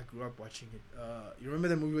 I grew up watching it. You remember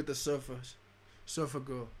the movie with the surfer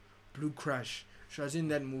girl, Blue Crash? She was in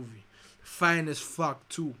that movie. Fine as fuck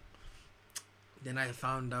too. Then I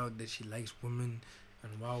found out that she likes women,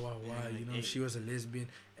 and wow, Yeah, you know, hey. she was a lesbian,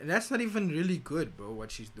 and that's not even really good, bro.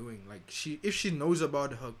 What she's doing, like, if she knows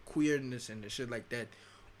about her queerness and the shit like that,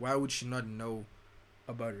 why would she not know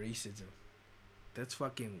about racism? That's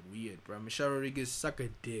fucking weird, bro. Michelle Rodriguez, suck a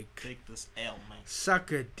dick. Take this L, man.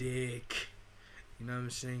 Suck a dick. You know what I'm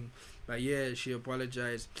saying? But yeah, she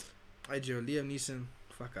apologized. Hey, Joe, Liam Neeson,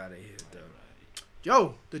 fuck out of here, dog. Right.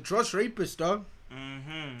 Yo, the Dross rapist, dog.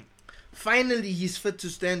 Mm-hmm. Finally, he's fit to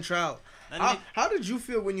stand trial. That How did you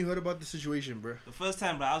feel when you heard about the situation, bro? The first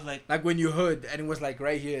time, bro, I was like, Like when you heard, and it was like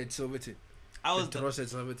right here at Silverton. I was Dross at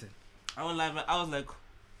Silverton. I was like,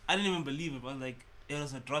 I didn't even believe it. But I was like, it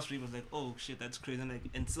was a Dross Reap. I was like, oh shit, that's crazy. And like,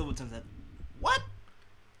 in Silverton's like, what?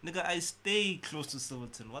 Nigga, I stay close to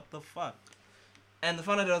Silverton. What the fuck? And the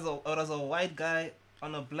found out it was a white guy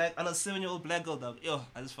on a 7-year-old black girl, dog. Yo,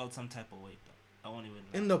 I just felt some type of weight, dog. I won't even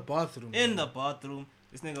lie. In the bathroom. In the bathroom,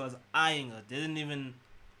 this nigga was eyeing her. They didn't even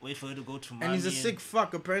wait for her to go to mommy. And he's a sick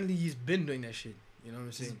fuck. Apparently, he's been doing that shit. You know what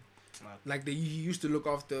I'm saying? Like he used to look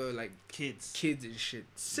after like kids and shit.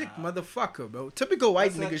 Sick Nah. motherfucker, bro. Typical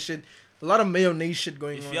white That's nigga like- shit. A lot of mayonnaise shit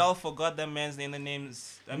going If on. y'all forgot that man's name, the name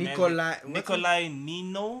is Nikolai- Nikolai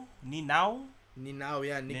Ninau. Ninao,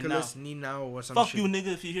 yeah, Nicholas Ninao or some Fuck shit. you,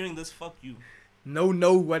 nigga. If you're hearing this, fuck you.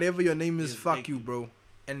 No, whatever your name is, Yeah, fuck thank you, you. bro.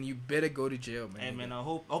 And you better go to jail, man. Hey man, I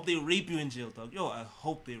hope they rape you in jail, dog. Yo, I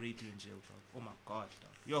hope they rape you in jail, dog. Oh my god,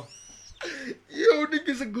 dog. Yo, Yo,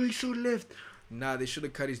 niggas are going so left. Nah, they should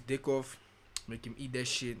have cut his dick off. Make him eat that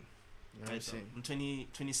shit. You know what I'm right, saying? dog. I'm 20,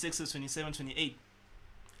 26, 27, 28.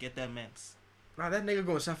 Get that man's. Nah, that nigga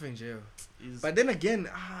gonna suffer in jail. He's, But then again,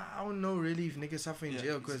 I don't know really if niggas suffer in yeah,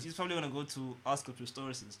 jail he's- because he's probably gonna go to Oscar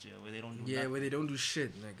Pistorius' jail where they don't do yeah, nothing. where they don't do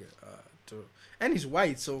shit, nigga. And he's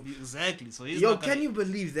white, so Exactly. So he's yo, not gonna, can you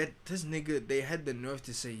believe that this nigga? They had the nerve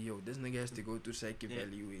to say, yo, this nigga has to go through psych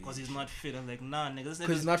evaluation because he's not fit. I'm like, nah, nigga. This because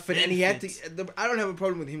he's nigga's not fit, been and he had fit. to. I don't have a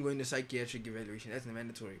problem with him going to psychiatric evaluation. That's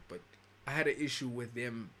mandatory. But I had an issue with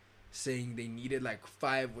them saying they needed like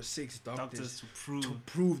 5 or 6 doctors to prove to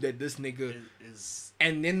prove that this nigga. is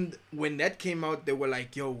And then when that came out, they were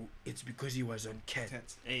like, yo, it's because he was on cat.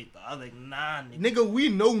 Hey, I was like, nah, nigga. Nigga, we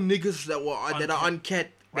know niggas that were On that are cat. on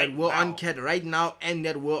cat, that Right were on now. cat right now, and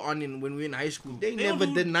that were on in when we were in high school. They They never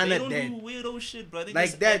don't did none they of don't that. do weirdo shit, bro. They Like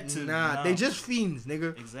just that, active. nah. They just fiends,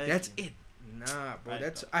 nigga. Exactly. That's it. Nah, bro. Right,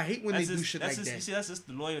 That's dog. I hate when That's they do just- shit that's like just, that. You see, that's just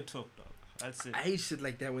the lawyer talk, dog. That's it. I hate shit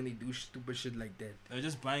like that when they do stupid shit like that. They're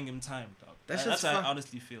just buying him time, dog. That That's shit's how I fuck-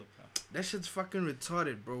 honestly feel, bro. That shit's fucking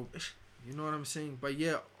retarded, bro. You know what I'm saying? But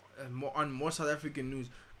yeah, on more South African news,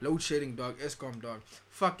 load shedding, dog. Escom, dog.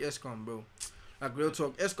 Fuck Escom, bro. Like real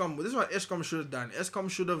talk, Escom. This is what Escom should have done. Escom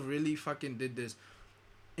should have really fucking did this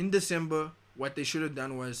in December. What they should have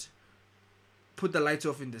done was put the lights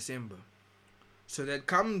off in December, so that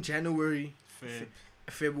come January, Fair.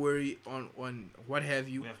 February, on what have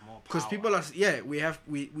you, We have more power. because people are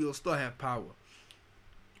we'll still have power,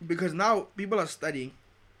 because now people are studying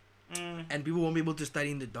Mm. and people won't be able to study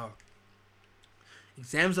in the dark.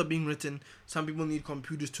 Exams are being written. Some people need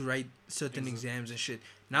computers to write certain exams and shit.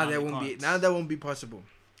 Now Now that they won't be. can't. Now that won't be possible.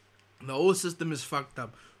 The whole system is fucked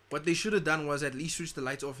up. What they should have done was at least switch the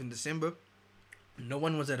lights off in December. No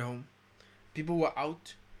one was at home. People were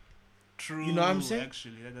out. True. You know what I'm saying?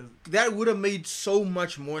 Actually, that does. That would have made so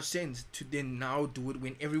much more sense to then now do it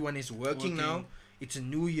when everyone is working now. It's a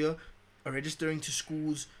new year, registering to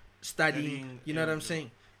schools, studying. Studying, You know what I'm yeah.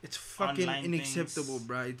 saying? It's fucking Online unacceptable, things.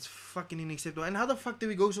 bruh. It's fucking unacceptable. And how the fuck did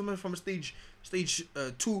we go somewhere from stage 2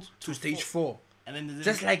 to stage 4? And then there's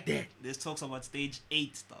Just like that. there's talks about stage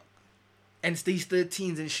 8 stuff. And stage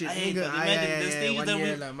 13s and shit. I hate Nigga, that. Imagine the stages 1 that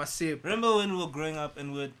year, we- like, my sip. Remember when we were growing up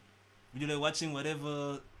and we'd be like watching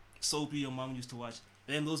whatever soapy your mom used to watch?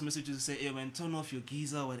 Then those messages would say, "Hey man, turn off your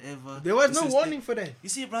geyser, whatever." There was This no is warning for that. You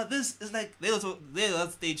see, bro, this is like they were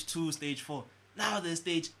stage 2, stage 4. Now there's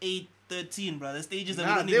stage 8, 13, bro. The stages that Nah,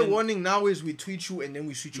 we don't their even warning now is we tweet you and then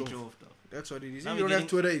we switch switch off. off, dog. That's what it is. Now If we're you don't have getting-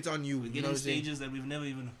 Twitter, it's on you. We're You know getting what I'm saying? stages that we've never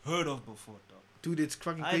even heard of before, dog. Dude, it's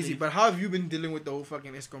fucking I crazy. live- But how have you been dealing with the whole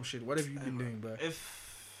fucking ESCOM shit? What have you been doing, bro?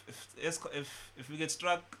 If we get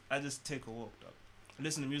struck, I just take a walk, dog. I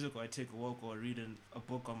listen to music or I take a walk or read a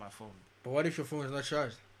book on my phone. But what if your phone is not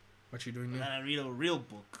charged? What you doing And then now? I read a real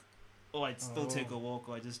book. Or I still take Oh. a walk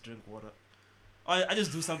or I just drink water. Or I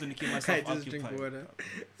just do something to keep myself I just occupied. drink water.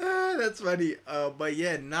 Ah, that's funny. But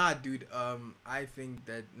yeah, nah, dude. I think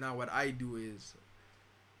that now what I do is,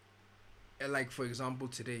 like for example,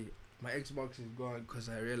 today my Xbox is gone because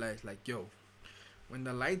I realized like, yo, when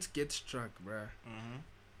the lights get struck, bruh, Mm-hmm.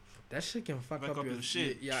 that shit can fuck Fuck up your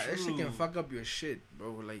shit. Yeah, that shit can True. fuck up your shit,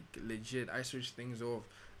 bro. Like legit, I switch things off.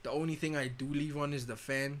 The only thing I do leave on is the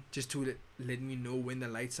fan, just to let me know when the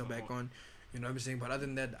lights are back on. You know what I'm saying? But other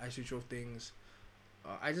than that, I switch off things.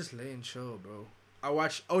 I just lay and chill, bro. I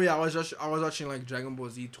was watching like Dragon Ball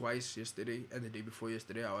Z twice yesterday and the day before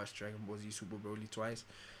yesterday. I watched Dragon Ball Z Super Broly twice.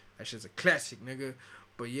 That shit's a classic, nigga.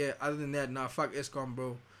 But yeah, other than that, nah, fuck ESCOM,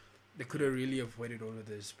 bro. They could have really avoided all of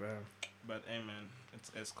this, bro. But hey man, it's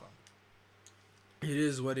ESCOM. It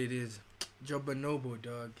is what it is. Joe Bonobo,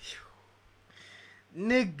 dog.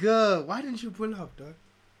 Nigga, why didn't you pull up, dog?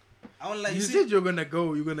 I don't like You you see, said you're gonna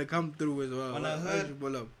go. You're gonna come through as well. When Why I didn't heard- you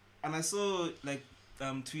pull up? and I saw like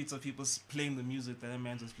tweets of people playing the music that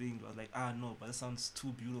man was playing. I was like, no, but it sounds too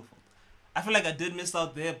beautiful. I feel like I did miss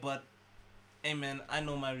out there, but hey man, I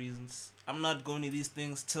know my reasons. I'm not going to these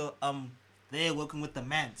things till I'm there working with the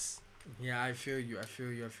mans. Yeah, I feel you.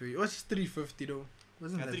 It was 350 though.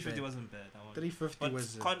 Wasn't Yeah, that 350 bad? wasn't bad. 350 But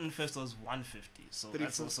was Cotton Fest was 150, so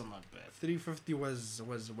that's 350. also not bad. 350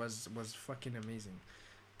 was fucking amazing.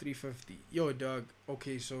 350. Yo, dog.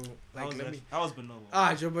 Okay, so like let me. That was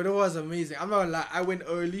Bonobo. Joe, but it was amazing. I'm not gonna lie. I went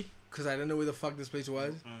early because I didn't know where the fuck this place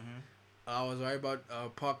was. Mm-hmm. I was worried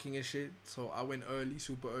about parking and shit, so I went early,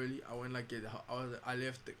 super early. I went like I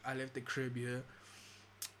left the crib here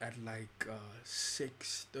at like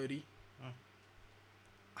 6:30. Mm.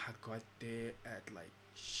 I got there at like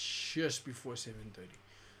just before 7:30.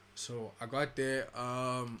 So I got there.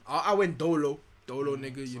 I went dolo,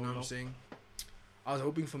 nigga. You know what I'm Solo. saying? I was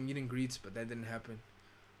hoping for meet and greets, but that didn't happen.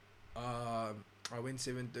 I went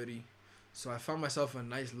 7:30. So I found myself a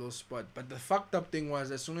nice little spot. But the fucked up thing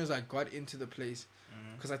was, as soon as I got into the place,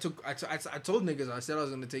 because I told niggas, I said I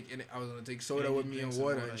was gonna take soda Yeah, with me and drinks and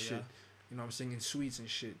water water, and shit. yeah. You know what I'm saying, and sweets and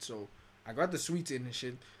shit. So I got the sweets in and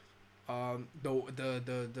shit. The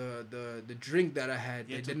drink that I had,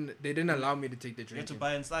 You they had to- didn't allow me to take the You drink. had to in.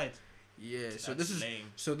 buy inside. Yeah, so That's this is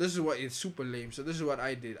lame. so this is what it's super lame. So this is what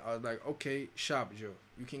I did. I was like, okay, sharp, Joe,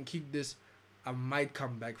 you can keep this. I might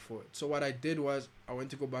come back for it. So what I did was I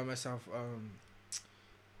went to go buy myself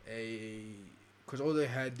because all they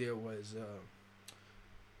had there was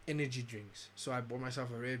energy drinks. So I bought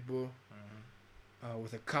myself a Red Bull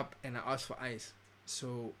with a cup and I asked for ice.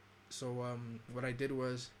 So what I did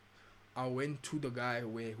was I went to the guy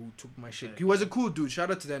who took my shit. Okay. He was a cool dude.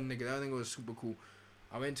 Shout out to that nigga. That nigga was super cool.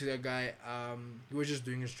 I went to that guy. He was just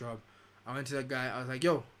doing his job. I went to that guy. I was like,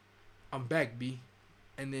 yo, I'm back, B.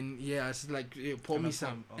 And then I was like, yeah, pour And me I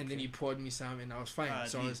some. poured- And then okay. he poured me some, and I was fine.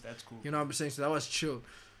 So I was, That's cool. you know what I'm saying? So that was chill.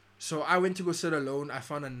 So I went to go sit alone. I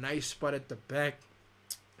found a nice spot at the back,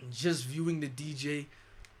 just viewing the DJ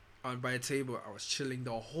by a table. I was chilling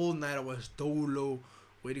the whole night. I was dolo,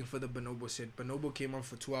 waiting for the Bonobo set. Bonobo came on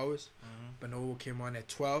for 2 hours. Bonobo came on at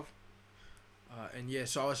 12. And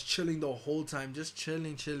so I was chilling the whole time, just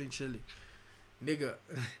chilling. Nigga,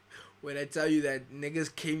 when I tell you that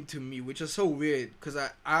niggas came to me, which is so weird, because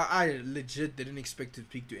I legit didn't expect to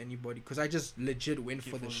speak to anybody, because I just legit went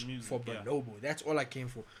Came for for the the music, for yeah. Bonobo. That's all I came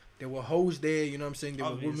for. There were hoes there, you know what I'm saying? There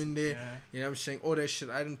were women there, Yeah. you know what I'm saying? All that shit,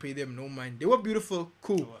 I didn't pay them no mind. They were beautiful,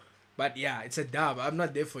 cool. So, But yeah, it's a dub. I'm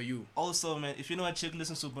not there for you. Also, man, if you know a chick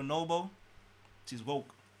listens to Bonobo, she's woke.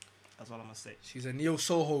 That's all I'm gonna say. She's a neo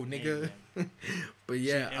Soho nigga. Yeah, But she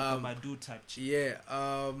yeah, my dude type chick. yeah.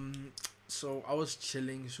 So I was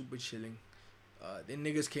chilling, super chilling. Then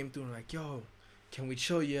niggas came through and like, yo, can we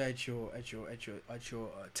chill you at your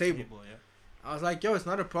table? Yeah. I was like, yo, it's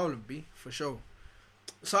not a problem, B, for sure.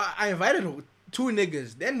 So I invited 2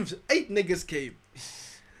 niggas. Then 8 niggas came.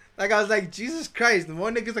 Like, I was like, Jesus Christ, the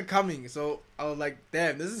more niggas are coming. So I was like,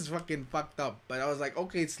 damn, this is fucking fucked up. But I was like,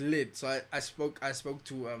 okay, it's lit. So I spoke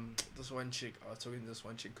to this one chick. I was talking to this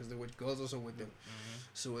one chick because there were girls also with them. Mm-hmm.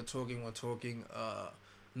 So we're talking.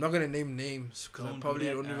 I'm not gonna name names because I probably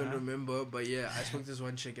don't even remember. But yeah, I spoke to this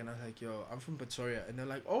one chick and I was like, yo, I'm from Pretoria. And they're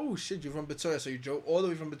like, oh shit, you're from Pretoria. So you drove all the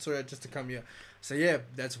way from Pretoria just to come here. So yeah,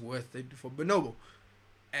 that's worth it for Bonobo.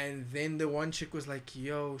 And then the one chick was like,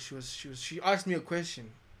 yo, she asked me a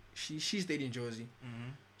question. She stayed in Jersey. Mm-hmm.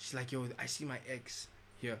 She's like, yo, I see my ex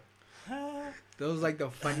here. That was like the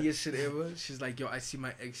funniest shit ever. She's like, yo, I see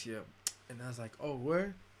my ex here. And I was like, oh,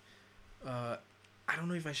 where? I don't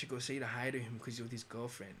know if I should go say hi to him because you're with his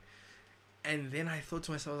girlfriend. And then I thought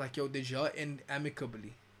to myself, like, yo, did y'all end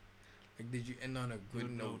amicably? Like, did you end on a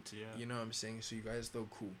good note? Yeah. You know what I'm saying? So you guys are still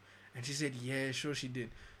cool. And she said, yeah, sure she did.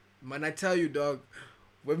 Man, I tell you, dog,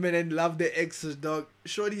 women ain't love their exes, dog.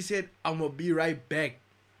 Shorty said, I'm going to be right back.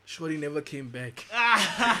 Shorty never came back.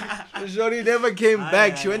 Shorty never came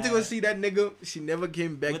back. She went to go see that nigga. She never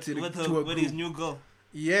came back with, to with her with his new girl.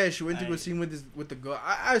 Yeah, she went to go see him with the girl.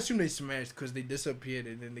 I assume they smashed because they disappeared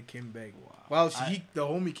and then they came back. Wow. Well, the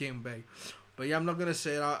homie came back. But yeah, I'm not gonna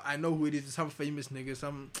say it out. I know who it is. Some famous nigga,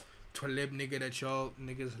 some twelve nigga that y'all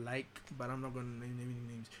niggas like. But I'm not gonna name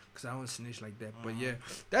any names because I don't snitch like that. But yeah,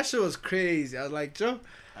 that shit was crazy. I was like, yo,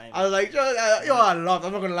 I laughed.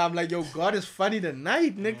 I'm not gonna lie. I'm like, yo, God is funny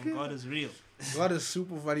tonight, nigga. Man, God is real. God is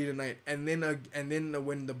super funny tonight. And then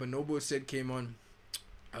when the Bonobo set came on,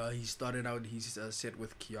 he started out his set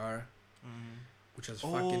with Kiara, which was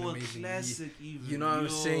fucking amazing. Classic you know what I'm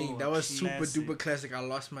saying? That was super duper classic. I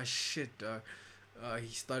lost my shit, dog.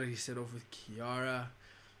 He started his set off with Kiara.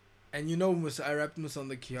 And you know, I rapped Mus on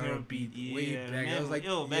the Kiara beat way back. Man, I was like,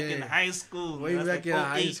 back in high school. Way back like in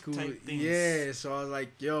high 08 school. type things. Yeah, so I was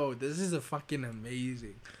like, yo, this is a fucking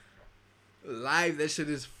amazing. Live, that shit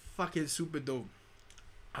is fucking super dope.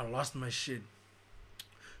 I lost my shit.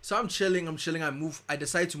 So I'm chilling. I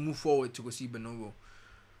decide to move forward to go see Bonobo.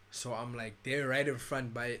 So I'm like, they're right in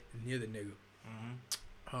front near the nigga.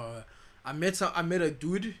 I met a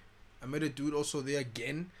dude also there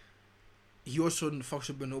again. He also fucks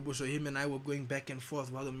with Bonobo, so him and I were going back and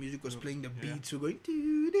forth while the music was playing. The beats were going,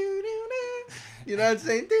 you know what I'm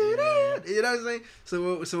saying? You know what I'm saying?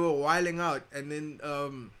 So we're wilding out, and then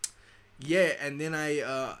and then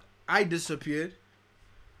I disappeared.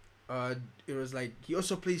 It was like he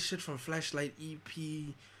also played shit from Flashlight EP.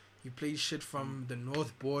 He played shit from the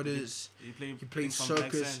North Borders. He played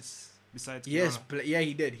Circus. Besides, yes,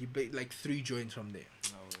 he did. He played like 3 joints from there.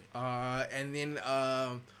 No way. And then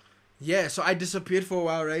so I disappeared for a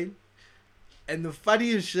while, right? And the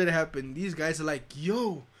funniest shit happened. These guys are like,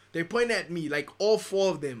 yo. They point at me, like all 4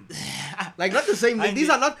 of them. Like not the same. These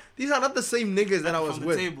are not the same niggas that I was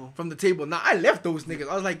with. From the table. Now I left those niggas.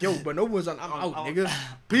 I was like, yo, Bonobo's on. I'm out, nigga.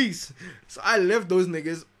 Peace. So I left those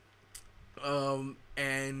niggas.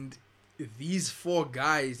 And these 4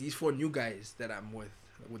 new guys that I'm with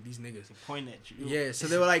these niggas. They point at you. Yeah. So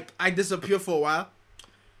they were like, I disappear for a while,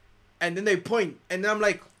 and then they point, and then I'm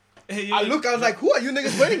like. I was like, who are you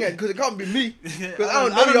niggas pointing at? Because it can't be me. Because I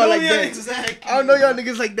don't know y'all like that. Exactly. I don't know y'all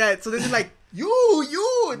niggas like that. So then they're like,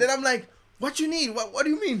 you. Then I'm like, what you need? What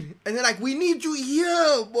do you mean? And they're like, we need you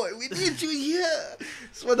here, boy. We need you here.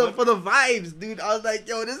 So for the vibes, dude. I was like,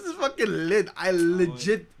 yo, this is fucking lit. I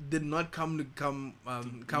legit did not come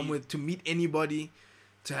to meet anybody,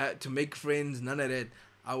 to make friends, none of that.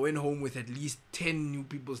 I went home with at least 10 new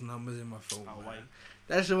people's numbers in my phone.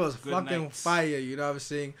 That shit was fucking fire, you know what I'm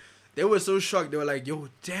saying? They were so shocked. They were like, yo,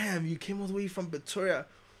 damn, you came all the way from Pretoria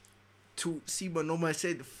to see Bonobo. I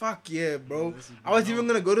said, fuck yeah, bro. I was even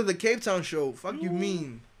going to go to the Cape Town show. Fuck you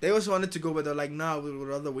mean? They also wanted to go, but they're like, nah, we would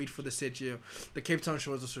rather wait for the set here. The Cape Town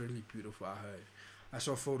show was also really beautiful, I heard. I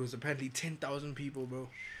saw photos. Apparently 10,000 people, bro.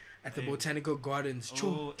 At the Botanical Gardens.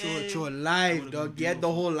 Cho, live, dog. He had the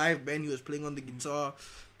whole live band. He was playing on the guitar.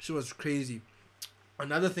 Shit was crazy.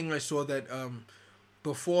 Another thing I saw that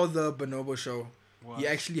before the Bonobo show, he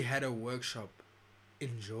actually had a workshop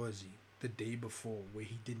in Jersey the day before where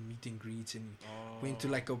he did meet and greets and went to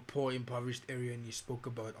like a poor, impoverished area and he spoke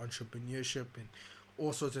about entrepreneurship and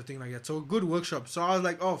all sorts of things like that. So a good workshop. So I was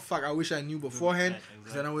like, oh fuck, I wish I knew beforehand,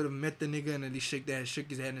 because then I would have met the nigga and at least shook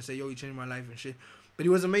his hand and say, yo, you changed my life and shit. But he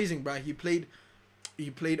was amazing, bro. He played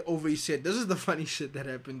over his set. This is the funny shit that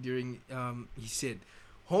happened during his set.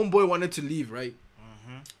 Homeboy wanted to leave, right?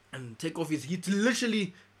 And take off he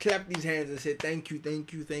literally clapped his hands and said, thank you,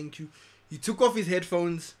 thank you, thank you. He took off his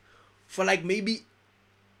headphones for like maybe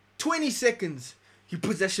 20 seconds. He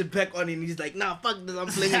puts that shit back on and he's like, nah, fuck this, I'm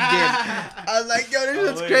playing again. I was like, yo,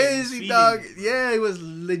 this shit's crazy, dog. Yeah, he was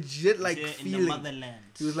legit like feeling. In the motherland.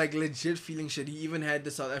 He was like legit feeling shit. He even had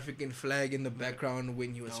the South African flag in the background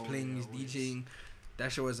when he was playing his DJing.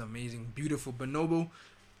 That shit was amazing. Beautiful. Bonobo,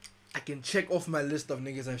 I can check off my list of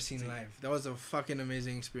niggas I've seen live. That was a fucking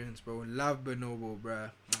amazing experience, bro. Love Bonobo,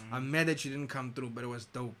 bruh. I'm mad that you didn't come through, but it was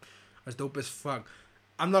dope. It was dope as fuck.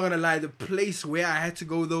 I'm not gonna lie, the place where I had to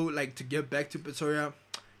go though, like to get back to Pretoria,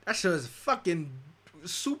 that shit was fucking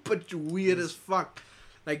super weird as fuck.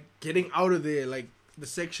 Like getting out of there, like the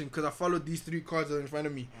section, because I followed these 3 cars that were in front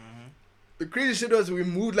of me. The crazy shit was we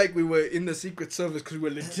moved like we were in the Secret Service, because we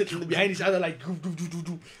were legit behind each other, like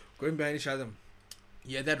going behind each other.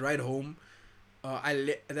 Yeah, that ride home,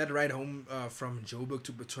 from Joburg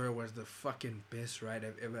to Pretoria was the fucking best ride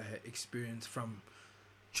I've ever had experienced, from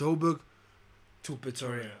Joburg to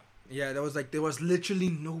Pretoria. Yeah, there was literally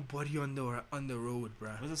nobody on the road,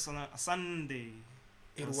 bruh. Was it a Sunday?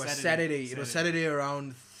 It was Saturday. It was Saturday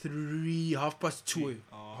around 2:30. Half past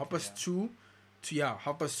 2.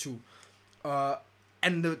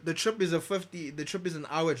 And the trip is an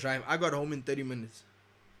hour drive. I got home in 30 minutes.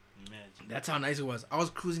 Imagine. That's how nice it was. I was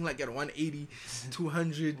cruising like at 180,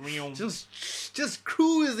 200, just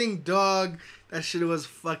cruising, dog. That shit was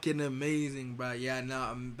fucking amazing, bro. Yeah,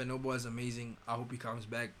 Bonobo was amazing. I hope he comes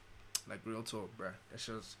back. Like, real talk, bro. That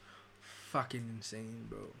shit was fucking insane,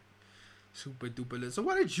 bro. Super duper lit. So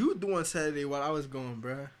what did you do on Saturday while I was gone,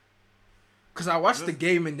 bro? Because I watched the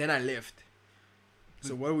game and then I left.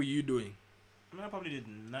 So what were you doing? I mean, I probably did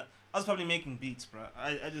not. I was probably making beats, bro.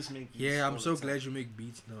 I just make beats. Yeah, I'm so glad you make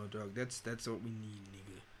beats now, dog. That's what we need,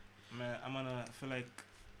 nigga. Man, feel like,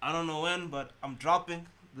 I don't know when, but I'm dropping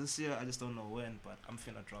this year. I just don't know when, but I'm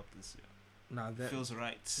finna drop this year. Nah, that feels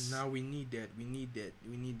right. Nah, we need that.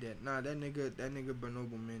 Nah, that nigga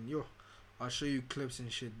Bonobo, man. Yo, I'll show you clips and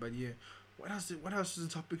shit. But yeah, what else is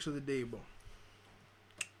the topics of the day, bro?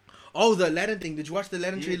 Oh, the Aladdin thing. Did you watch the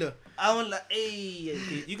Aladdin trailer? I want like, hey,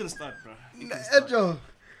 you can start, bro.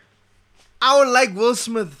 I don't like Will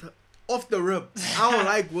Smith off the rip. I don't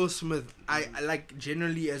like Will Smith. I like,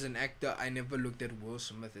 generally as an actor, I never looked at Will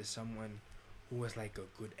Smith as someone who was like a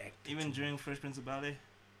good actor. Even during Fresh Prince of Bel-Air?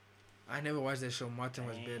 I never watched that show. Martin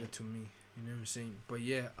was better to me. You know what I'm saying? But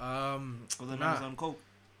yeah, because the man was on coke.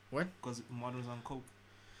 What? Because Martin was on coke.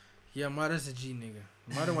 Yeah, Martin's a G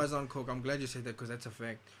nigga. Martin was on coke. I'm glad you said that because that's a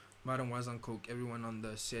fact. Martin was on coke. Everyone on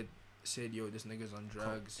the set said, yo, this nigga's on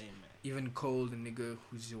drugs. Coke, even Cole, the nigga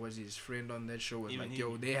who was his friend on that show, was even like,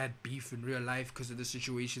 yo, they had beef in real life because of the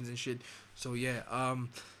situations and shit. So yeah, I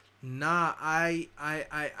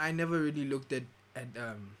never really looked at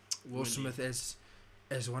Will Smith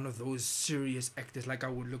as one of those serious actors. Like I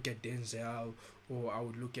would look at Denzel, or I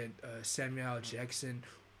would look at Samuel L. Jackson,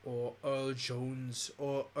 or Earl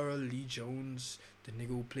Lee Jones, the nigga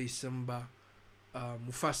who plays Simba,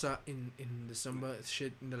 Mufasa in the Simba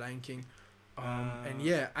shit in The Lion King. And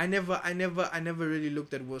yeah, I never really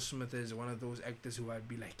looked at Will Smith as one of those actors who I'd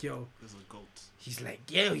be like, yo, this is a goat. He's like,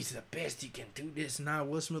 yo, he's the best. He can do this. Nah,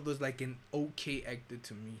 Will Smith was like an okay actor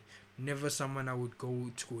to me. Never someone I would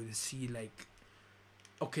go to and see like.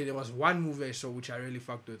 Okay, there was one movie I saw which I really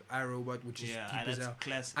fucked with, I, Robot, which is deep as hell.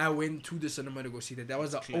 Classic. I went to the cinema to go see that. That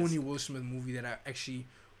was the only Will Smith movie that I actually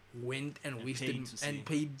went and wasted and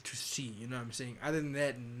paid to see. You know what I'm saying? Other than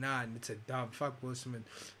that, nah, it's a dub. Fuck Will Smith.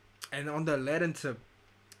 And on the Aladdin tip,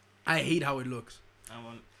 I hate how it looks.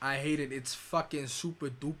 I hate it. It's fucking super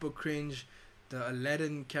duper cringe. The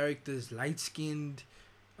Aladdin character is light skinned.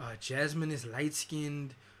 Jasmine is light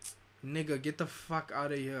skinned. Nigga, get the fuck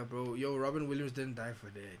out of here, bro. Yo, Robin Williams didn't die for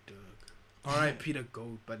that, dog. Alright, Peter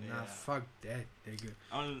Goat, but nah, fuck that,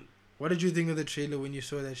 nigga. What did you think of the trailer when you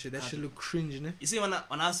saw that shit? That shit looked cringe, ne? You see, when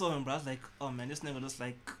I saw him, bro, I was like, oh man, this nigga looks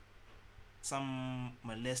like some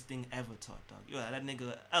molesting avatar, dog. Yo, that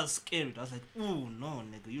nigga, I was scared. I was like, ooh, no,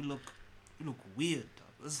 nigga, you look weird, dog.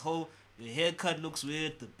 This whole, your haircut looks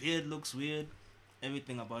weird, the beard looks weird.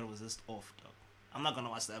 Everything about it was just off, dog. I'm not gonna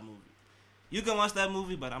watch that movie. You can watch that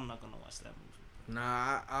movie, but I'm not gonna watch that movie.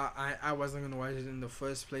 Nah, I wasn't gonna watch it in the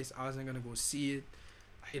first place. I wasn't gonna go see it.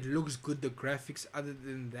 It looks good, the graphics. Other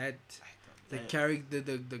than that, the character,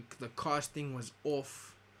 the casting was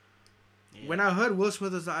off. Yeah. When I heard Will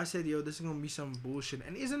Smith, I said, "Yo, this is gonna be some bullshit."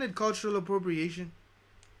 And isn't it cultural appropriation?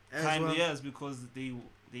 As Kind well? of, yes, because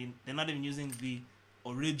they're not even using the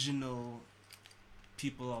original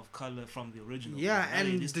people of color from the original. Yeah, Now they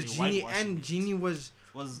and just the they genie whitewashing it. genie was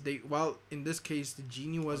was well, in this case the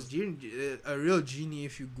genie was a real genie.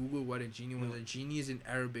 If you Google what a genie was, Yeah. a genie is an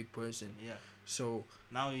Arabic person. yeah. So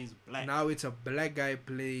Now he's black. now it's a black guy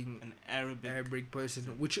playing An Arabic. Arabic person,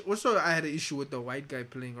 which also I had an issue with the white guy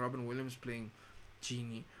playing Robin Williams playing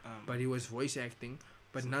genie, but he was voice acting.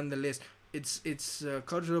 But nonetheless, it's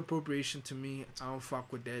cultural appropriation to me. I don't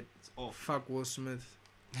fuck with that. It's off. Fuck Will Smith.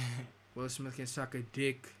 Will Smith can suck a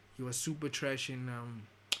dick. He was super trash in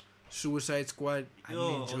Suicide Squad. I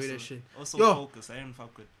didn't enjoy that shit. Also, Yo. Focus. I didn't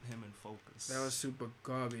fuck with him in Focus. That was super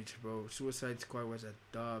garbage, bro. Suicide Squad was a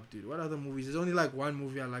dub, dude. What other movies? There's only like one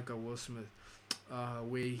movie I like of Will Smith,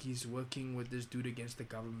 where he's working with this dude against the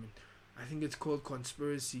government. I think it's called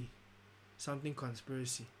Conspiracy, something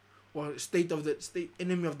Conspiracy, or State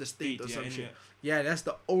Enemy of the State, or some shit. Yeah, that's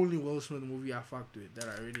the only Will Smith movie I fucked with that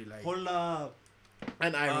I really like. Hold up.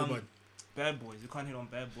 And iRobot. Bad Boys. You can't hit on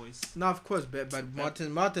Bad Boys. No, of course, but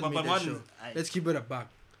Martin But made that Martin, show. Let's keep it a buck.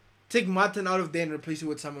 Take Martin out of there and replace it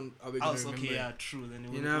with someone we're gonna remember. okay, yeah, true. Then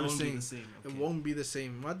it, You know what I'm won't be saying? the same. Okay. It won't be the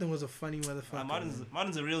same. Martin was a funny motherfucker.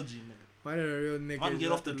 Martin's a real G, nigga. Martin a real nigga. Martin, He's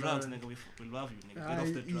get off the the drugs, Lord. nigga. We love you, nigga. Ah, Get off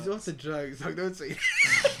the drugs. he's off the drugs. Like, don't say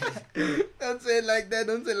don't say it like that.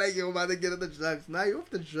 Don't say like, yo, about to get off the drugs. Nah, you off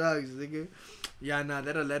the drugs, nigga. Yeah, nah,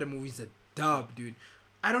 that Aladdin movie's a dub, dude.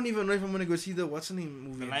 I don't even know if I'm gonna go see the what's the name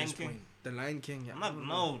movie The at Lion this King? point. The Lion King. Yeah, I'm not,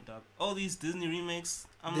 no, dog. All these Disney remakes.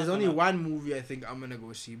 There's only one movie I think I'm gonna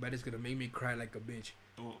go see, but it's gonna make me cry like a bitch.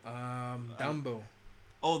 Oh, Dumbo.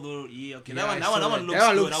 oh the yeah, okay. Yeah, that one looks that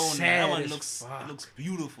one good. looks That sad one as looks fuck. it looks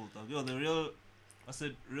beautiful, dog. Yo, the real, what's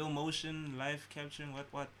it? Real motion, live capturing.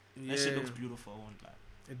 What? That shit looks beautiful. I won't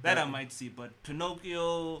lie. That I might see, but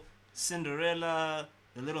Pinocchio, Cinderella,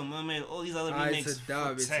 The Little Mermaid, all these other remakes. It's a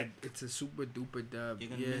dub. fuck, It's a super duper dub.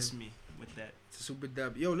 You're gonna miss me with that. It's a super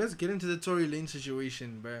dub. Yo, let's get into the Tory Lane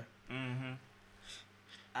situation, bruh. Mm-hmm.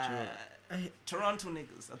 Hey, Toronto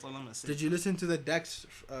niggas. That's all I'm gonna say. did you listen to the Dax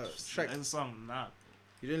track? That's a song, nah.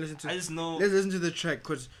 You didn't listen to. I just know. Let's listen to the track,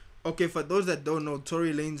 cause okay, for those that don't know,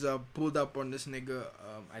 Tory Lanez pulled up on this nigga.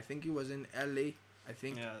 I think he was in LA. I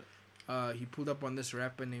think. Yeah. He pulled up on this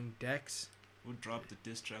rapper named Dax, Who dropped the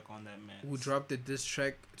diss track on that man? who dropped the diss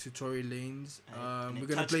track to Tory Lanez. And it We're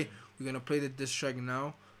gonna touched play. him. We're gonna play the diss track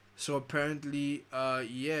now. So apparently,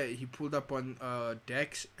 yeah, he pulled up on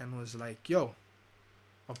Dax and was like, "Yo,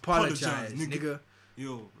 apologize, nigga."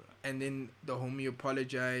 Yo, bro. And then the homie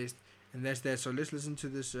apologized, and that's that. So let's listen to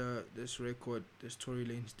this this record, this Tory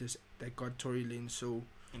Lanez, this that got Tory Lanez so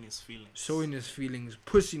In his feelings. in his feelings,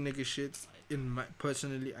 pussy nigga shit. In my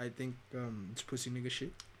personally, I think it's pussy nigga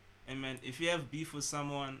shit. And man, if you have beef with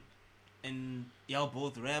someone, and y'all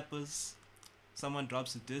both rappers, someone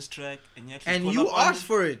drops a diss track, and you actually And pull you up on asked it,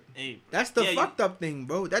 for it. hey, bro. That's the Yeah, fucked up thing,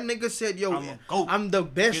 bro. That nigga said, "Yo, I'm a GOAT. I'm the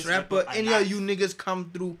best Best rapper. rapper Any of alive." you niggas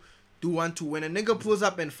come through." Do want to when a nigga pulls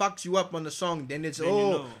up and fucks you up on the song, then it's Then you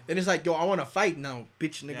know. then it's like, yo, I wanna fight now,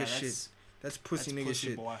 bitch nigga Yeah, shit. That's pussy that's nigga pussy,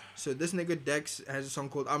 shit. boy. So this nigga Dex has a song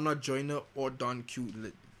called "I'm Not Joyner" or Don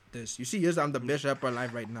Q. This you see, yes, I'm the best rapper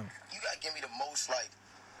alive right now. You gotta give me the most, like,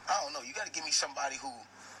 I don't know, you gotta give me somebody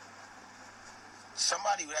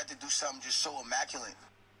would have to do something just so immaculate.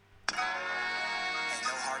 Ain't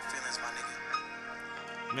no hard feelings, my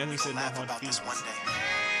nigga. Man, he We said gon' no laugh hard about feelings. this one day.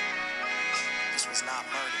 This was not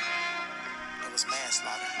murder. It was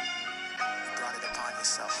manslaughter. You brought it upon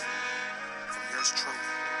yourself. From yours truly,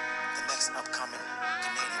 the next upcoming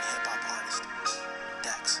Canadian hip-hop artist,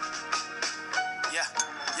 Dax. Yeah.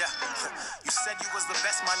 You said you was the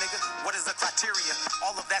best, my nigga. What is the criteria?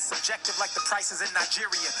 All of that subjective like the prices in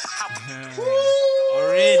Nigeria. How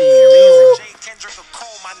Already, real. Jay Kendrick or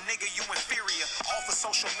Cole, my nigga, you inferior. All for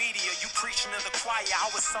social media, you preaching to the choir. I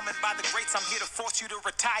was summoned by the greats, I'm here to force you to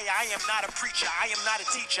retire. I am not a preacher, I am not a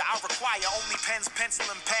teacher. I require only pens, pencil,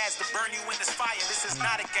 and pads to burn you in this fire. This is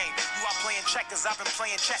not a game. You are playing checkers, I've been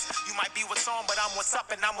playing chess. You might be what's on, but I'm what's up,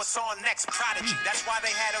 and I'm what's on next. Prodigy, that's why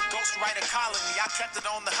they had a ghostwriter calling me. I kept it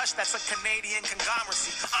on the hush, that's a Canadian conglomerate.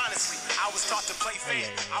 Honestly, I was taught to play fair.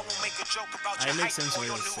 I won't make a joke about your It makes height sense or what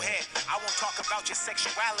your you're new saying. hair. I won't talk about your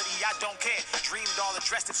sexuality, I don't care. Dreamed all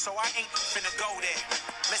addressed it, so I ain't finna go there.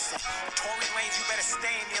 Listen, Tory Lanez, you better stay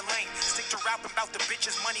stay in your lane. Stick to rapping about the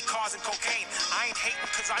bitches, money, cars, and cocaine. I ain't hating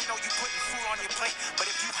cause I know you putting food on your plate.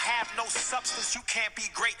 But if you have no substance, you can't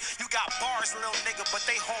be great. You got bars, little nigga, but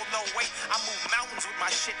they hold no weight. I move mountains with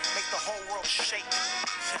my shit, make the whole world shake.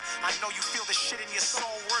 I know you feel the shit in your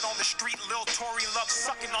soul. Word on the street, Lil Tory love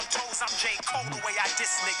sucking on toes. I'm J. Cole, the way I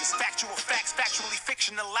diss niggas. Factual facts, factually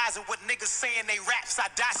fictionalizing what niggas say in they raps. I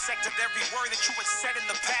dissected every word that you had said in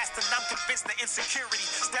the past, and I'm convinced the insecurity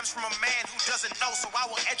stems from a man who doesn't know. So I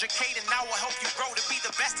will educate and I will help you grow. To be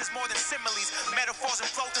the best is more than similes, metaphors and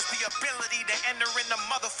flows. Is the ability to enter in the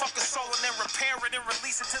motherfucker's soul and then repair it and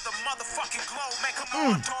release it to the motherfucking globe. Man, come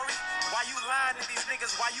on, Tory. Why you lying to these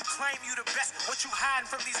niggas? Why you claim you the best? What you hiding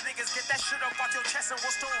from these niggas? Get that shit up off your chest and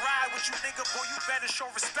we'll still ride with you, nigga. Boy, you better show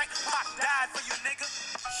respect. Pac died for you, nigga.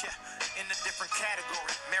 Yeah, in a different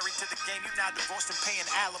category. Married to the game, you now divorced and paying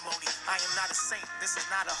alimony. I am not a saint. This is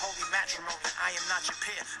not a holy matrimony. I am not your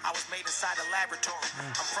peer. I was made inside a laboratory.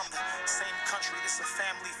 I'm from the same country. This a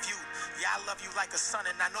family feud. Yeah, I love you like a son,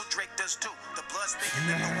 and I know Drake does too. The blood's thicker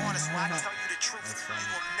than the water, so I tell you the truth. You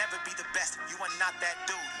will never be the best. You are not that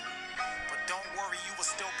dude. But don't worry, you will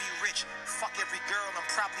still be rich. Fuck every girl and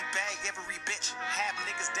probably bag every bitch. Have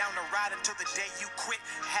niggas down to ride until the day you quit.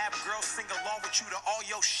 Have girls sing along with you to all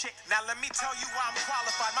your shit. Now let me tell you why I'm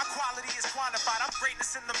qualified. My quality is quantified. I'm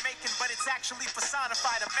greatness in the making, but it's actually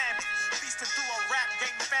personified. A mammoth feasting through a rap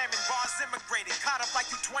game famine. Bars immigrated, caught up like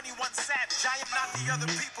you 21 Savage. I am not the other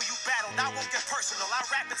people you battled. I won't get personal. I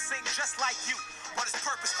rap and sing just like you. But it's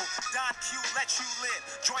purposeful. Don Q let you live.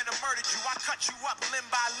 Join the murdered you. I cut you up limb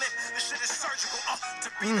by limb. This shit is surgical.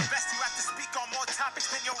 To be the best, you have to speak on more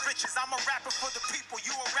topics than your riches. I'm a rapper for the people.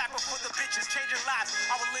 You a rapper for the bitches. Changing lives.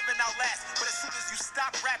 I will live and outlast. But as soon as you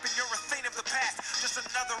stop rapping, you're a thing of the past. Just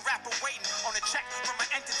another rapper waiting on a check from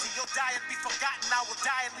an entity. You'll die and be forgotten. I will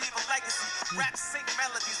die and leave a legacy. Rap, sing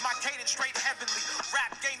melodies. My cadence straight heavenly.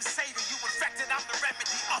 Rap game saving. You infected. I'm the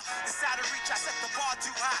remedy. It's out of reach. I set the bar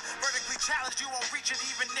too high. Vertically challenged. You won't reach it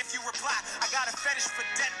even if you reply. I got a fetish for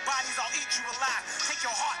dead bodies. I'll eat you alive. Take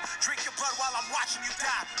your heart. Drink your blood while I'm watching you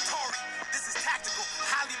die. Tory, this is tactical.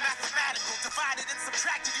 Highly mathematical. Divided and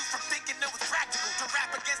subtracted you from thinking it was practical. To rap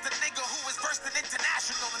against a nigga who is versed in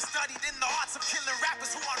international and studied in the arts of killing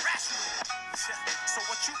rappers who are rational. So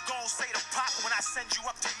what you gon' say to Pac when I send you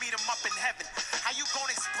up to meet him up in heaven? How you gon'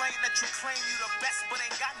 explain that you claim you the best but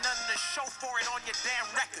ain't got nothing to show for it on your damn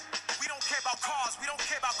record? We don't care about cars, we don't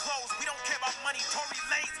care about clothes, we don't care about money. Tory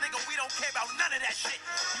Lanez, nigga, we don't care about none of that shit.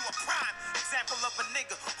 You a prime example of a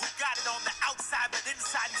nigga who got it on the outside but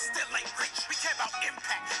inside he still ain't rich. We care about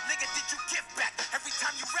impact. Nigga, did you give back every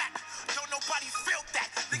time you rap? No, nobody felt that.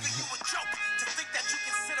 Nigga, you a joke to think that you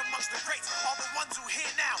can sit amongst the greats. All the ones who here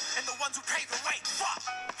now and the ones who paved the way. Fuck.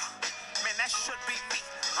 Man, that should be me.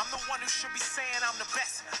 I'm the one who should be saying I'm the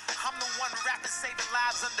best. I'm the one rapping, saving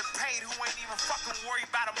lives underpaid, who ain't even fucking worried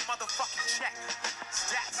about a motherfucking check.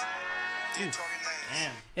 Stats.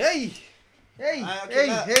 Damn. Hey, hey,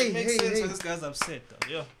 It makes sense hey. when this guy's upset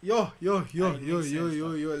though. Yo.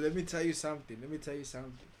 Let me tell you something.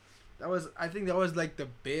 I think that was like the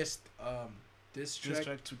best diss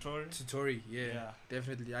track to Tory. to Tory. Yeah,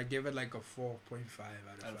 definitely. I gave it like a 4.5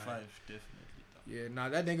 out of 5. Definitely. Yeah, nah,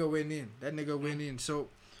 that nigga went in. So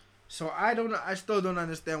I still don't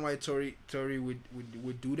understand why Tory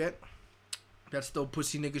would do that. That's still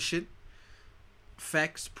pussy nigga shit.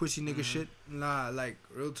 Facts, pussy nigga shit. Nah, like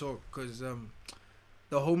real talk, cause the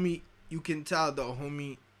homie, you can tell the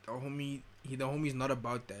homie's not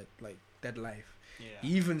about that, like that life. Yeah. He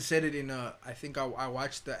even said it in I think I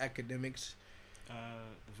watched the Academics. The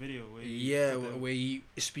video where he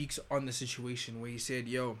speaks on the situation, where he said,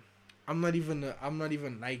 "Yo, I'm not even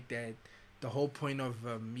like that. The whole point of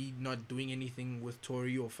me not doing anything with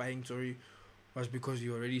Tory or fighting Tory was because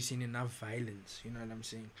you already seen enough violence." You know what I'm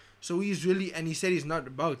saying? So he's really, and he said he's not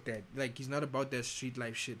about that. Like, he's not about that street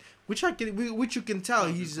life shit. Which you can tell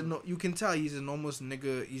you can tell he's an almost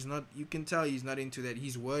nigga. He's not. You can tell he's not into that.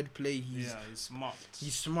 He's wordplay. He's smart.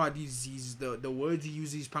 He's smart. He's the words he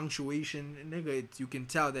uses, punctuation, nigga. You can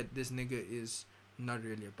tell that this nigga is not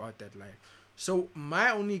really about that life. So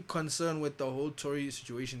my only concern with the whole Tory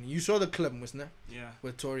situation, you saw the clip, wasn't it? Yeah.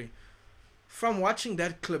 With Tory. From watching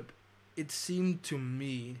that clip, it seemed to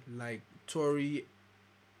me like Tory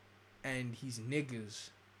and his niggas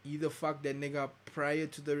either fucked that nigga up prior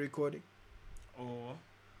to the recording,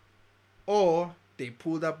 or they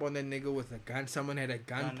pulled up on that nigga with a gun. Someone had a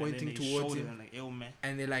gun pointing towards him, like, "Yo, man."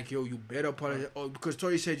 and they're like, "Yo, you better apologize." Oh, because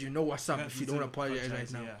Tory said, "You know what's up if you don't apologize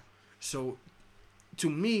right now." Yeah. So, to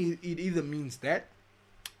me, it either means that,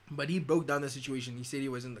 but he broke down the situation. He said he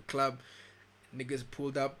was in the club, niggas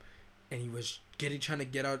pulled up, and he was trying to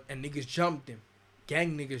get out, and niggas jumped him.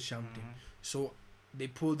 gang niggas jumped him. So they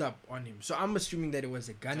pulled up on him. So I'm assuming that it was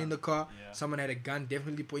a gun in the car. Yeah. Someone had a gun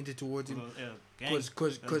definitely pointed towards him. Because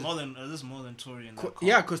Cause more than there's more than Tory in that car.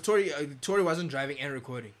 yeah, because Tory wasn't driving and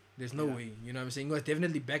recording. There's no Yeah. way. You know what I'm saying? It was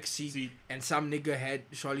definitely backseat. See. And some nigga had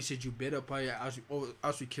Charlie said, you better pay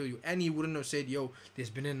else we kill you. And he wouldn't have said, yo, there's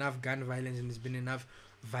been enough gun violence and there's been enough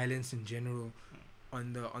violence in general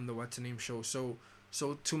on the what's the name show. So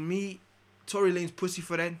to me, Tory Lanez pussy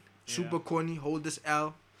for that. Super corny. Hold this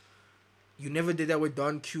L. You never did that with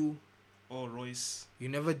Don Q. Or Royce. You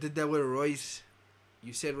never did that with Royce.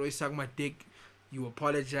 You said Royce sucked my dick. You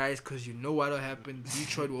apologize because you know what'll happen.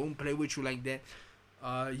 Detroit won't play with you like that.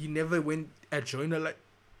 You never went at Joyner like.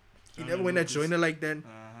 You never went at Joyner like that.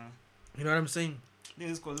 You know what I'm saying? I think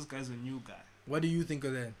it's because this guy's a new guy. What do you think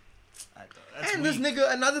of that? That's And weak. this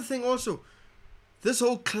nigga, another thing also. This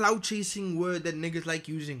whole cloud chasing word that niggas like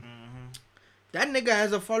using. That nigga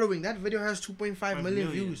has a following. That video has 2.5 million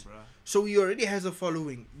views. Bro. So he already has a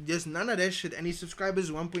following. There's none of that shit. And his subscribers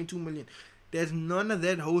 1.2 million. There's none of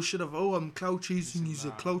that whole shit of, oh, I'm cloud chasing. He's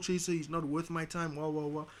a cloud chaser. He's not worth my time.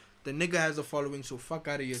 Wow. The nigga has a following. So fuck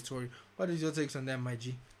out of here, Tory. What is your takes on that, my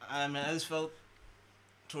G? I mean, I just felt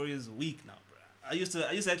Tory is weak now, bro. I used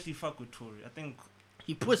to actually fuck with Tory. I think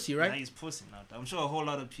He pussy, right? yeah, he's pussy now. I'm sure a whole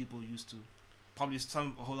lot of people used to. Probably a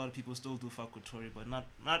whole lot of people still do fuck with Tory, but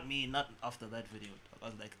not me. Not after that video. I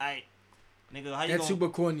was like, nigga, how you That's gonna, super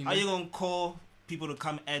corny. how man. you gonna call people to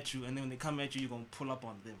come at you, and then when they come at you, you gonna pull up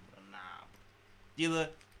on them? Bro. Nah.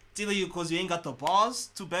 It's either you because you ain't got the balls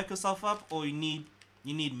to back yourself up, or you need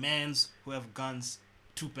mans who have guns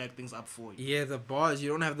to back things up for you. Yeah, the bars. You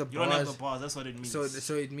don't have the You bars. don't have the balls. That's what it means.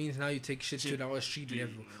 So it means now you take shit to our street Street,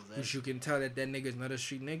 level, exactly. which you can tell that nigga's not a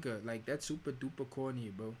street nigga. Like that's super duper corny,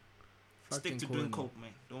 bro. Stick to corny. doing coke,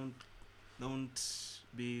 man. Don't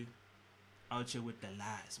be out here with the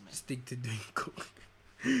lies, man. Stick to doing coke.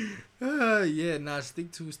 Yeah, nah.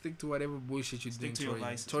 Stick to whatever bullshit you're doing, to your Tory.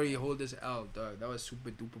 vices, Tory, man. hold this out, dog. That was super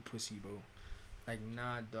duper pussy, bro. Like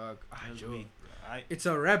nah, dog. That was Joe. weak, bro. It's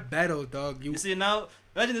a rap battle, dog. You see now,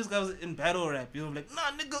 imagine this guy was in battle rap. You're like,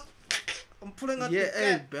 nah, nigga, I'm pulling out Yeah, the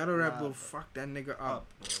hey, cat. battle rap Nah, will bro. fuck that nigga up. Up,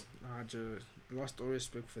 bro. Nah, just lost all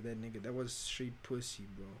respect for that nigga. That was straight pussy,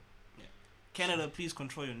 bro. Canada, please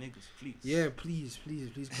control your niggas, please. Yeah, please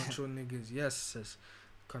control niggas. Yes, sis.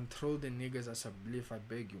 Control the niggas as a bliff, I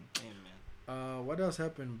beg you. Hey, man. What else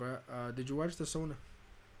happened, bruh? Did you watch the Sona?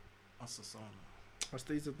 What's the song?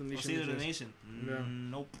 State of the Nation. State of the address? Nation? Yeah.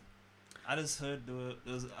 Nope. I just heard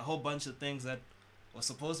there was a whole bunch of things that were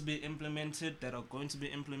supposed to be implemented that are going to be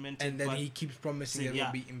implemented. And then but he keeps promising it yeah,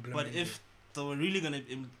 will be implemented. But if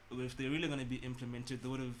they're really gonna be implemented, they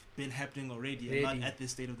would have been happening already, and not Ready. at the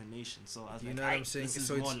State of the Nation. So I was You like, know what I'm saying? this is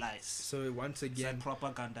So more it's- lies. so once It's again, like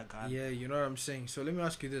propaganda, God. yeah, you know what I'm saying. So let me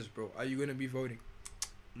ask you this, bro: are you gonna be voting?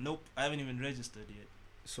 Nope, I haven't even registered yet.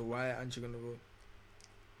 So why aren't you gonna vote?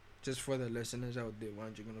 Just for the listeners out there, why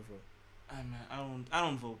aren't you gonna vote? I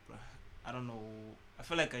don't vote, bro. I don't know. I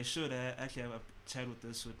feel like I should. I actually have a chat with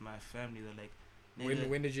this with my family. They're like, nigga,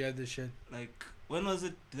 When did you have this shit? like when was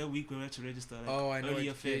it? The week we went to register. Like, Oh, I know.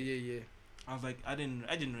 earlier It. Feb. Yeah. I was like, I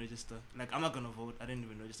didn't register. Like, I'm not gonna vote. I didn't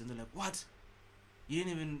even register. And they're like, what? You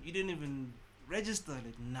didn't even register?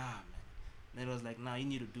 Like, nah, man. And it was like, nah, you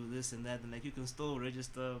need to do this and that. And like, you can still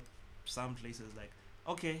register some places. Like,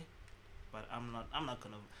 okay, but I'm not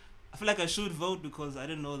gonna. I feel like I should vote because I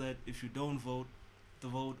didn't know that if you don't vote, the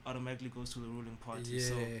vote automatically goes to the ruling party. Yeah.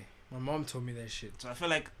 So My mom told me that shit. I feel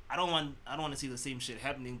like I don't want to see the same shit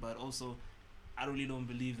happening, but also I really don't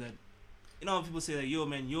believe that. You know when people say like, yo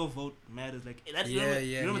man, your vote matters. Like that.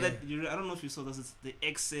 Yeah, Remember yeah. that? I don't know if you saw this. It's the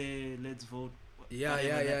X Let's Vote. Yeah.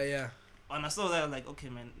 And I saw that I was like, okay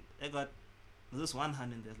man, there's this one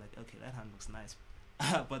hand in there. Like, okay, that hand looks nice.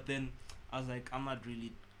 But then I was like, I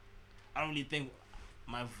don't really think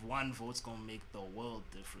my one vote's gonna make the world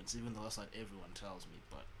difference, even though that's what everyone tells me.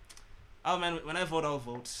 But oh man, when I vote, I'll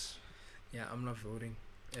vote. Yeah, I'm not voting.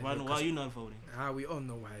 Why are you not voting? We all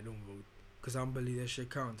know why I don't vote. Cause I don't believe that shit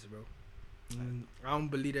counts, bro. I don't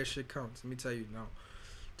believe that shit counts. Let me tell you now.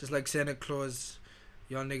 Just like Santa Claus,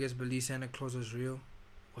 y'all niggas believe Santa Claus was real.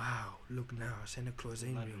 Wow, look now, Santa Claus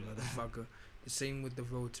ain't Not real, real. motherfucker. The same with the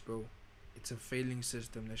votes, bro. It's a failing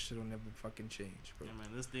system. That shit'll never fucking change, bro. Yeah,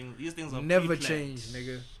 man, these things are Never pre-planned. change,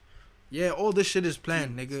 nigga. Yeah, all this shit is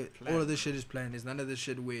planned, It's nigga. planned, All of this bro. shit is planned. There's none of this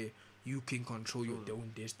shit where you can control your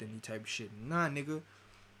own destiny type shit. Nah, nigga.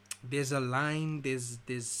 there's a line, there's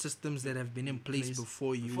systems that have been in place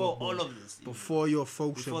before you Before were born. all of this. even. Before your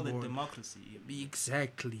folks Before were the born. democracy. even.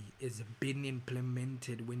 Exactly. It's been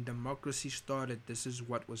implemented. When democracy started, this is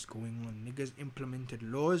what was going on. Niggas implemented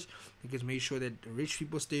laws. Niggas made sure that the rich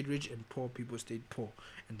people stayed rich and poor people stayed poor.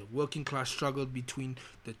 And the working class struggled between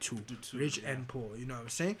the two. Rich yeah. and poor. You know what I'm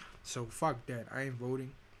saying? So fuck that. I ain't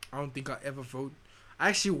voting. I don't think I'll ever vote. I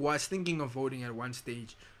actually was thinking of voting at one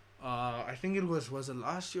stage. I think it was it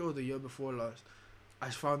last year or the year before last. I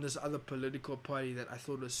found this other political party that I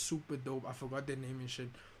thought was super dope. I forgot their name and shit,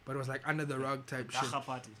 but it was like under the rug type shit. Dacha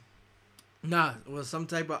party. Nah, it was some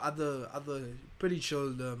type of other pretty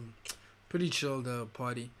chilled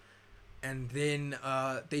party. And then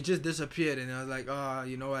they just disappeared, and I was like, oh,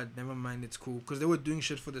 you know what? Never mind, it's cool, because they were doing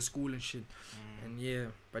shit for the school and shit. And yeah,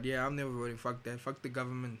 but yeah, I'm never voting. Fuck that. Fuck the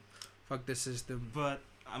government. Fuck the system. But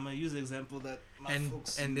I'm gonna use the example that my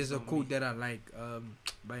folks And there's use a on quote me. that I like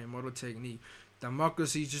by Immortal Technique.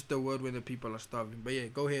 Democracy is just the word when the people are starving. But yeah,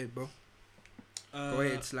 go ahead, bro. Go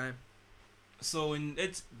ahead, Slime. So do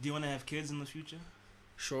you wanna have kids in the future?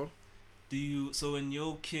 Sure. So when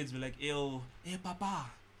your kids were like, yo, hey papa,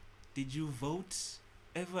 did you vote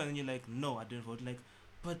ever? And you're like, no, I didn't vote. Like,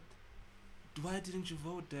 but why didn't you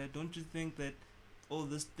vote, Dad? Don't you think that all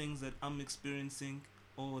these things that I'm experiencing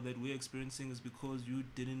or that we're experiencing is because you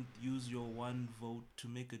didn't use your one vote to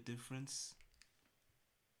make a difference?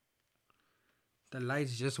 The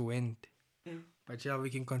lights just went. But yeah, we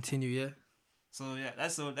can continue, yeah? So yeah,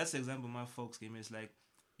 that's the example my folks gave me. It's like,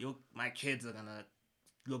 my kids are gonna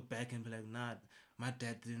look back and be like, nah, my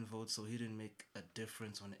dad didn't vote, so he didn't make a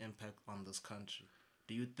difference on the impact on this country.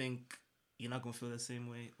 Do you think you're not gonna feel the same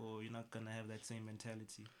way, or you're not gonna have that same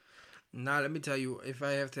mentality? Nah, let me tell you, if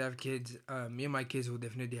I have to have kids, me and my kids will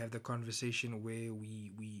definitely have the conversation where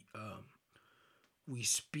we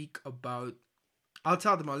speak about. I'll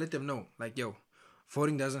tell them, I'll let them know, like, yo,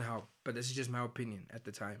 voting doesn't help, but this is just my opinion at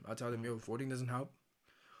the time. I'll tell them, yo, voting doesn't help.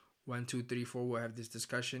 1, 2, 3, 4, we'll have this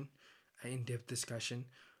discussion, an in-depth discussion.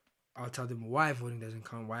 I'll tell them why voting doesn't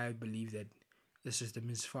count, why I believe that the system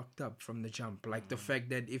is fucked up from the jump. Like the fact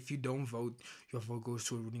that if you don't vote, your vote goes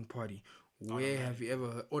to a ruling party. Where have you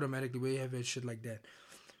ever automatically? Where have you had shit like that?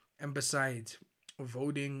 And besides,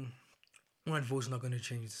 voting, one vote's not gonna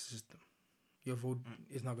change the system. Your vote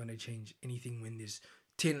is not gonna change anything when there's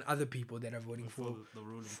 10 other people that are voting for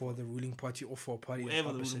the ruling party or for a party.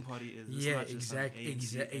 Whatever the ruling party is. It's Yeah, not just some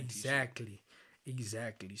ANC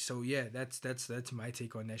exactly. So yeah, that's my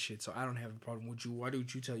take on that shit. So I don't have a problem with you. Why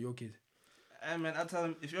don't you tell your kids? Hey man, I tell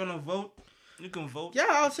them, if you wanna vote, you can vote. Yeah,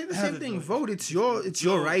 I'll say the same thing. Vote. It's your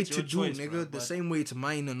right to do, choice, nigga. bro, The same way it's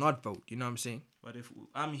mine to not vote. You know what I'm saying? But if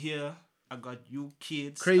I'm here, I got you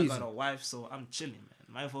kids, Crazy. I got a wife, so I'm chilling, man.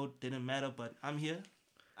 My vote didn't matter, but I'm here,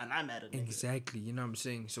 and I matter. Nigga. Exactly. You know what I'm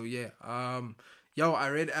saying? So yeah. Yo, I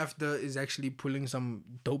read AFDA is actually pulling some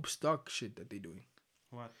dope stock shit that they're doing.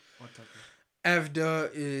 What type of?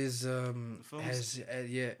 AFDA is films?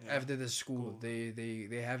 after the school Cool.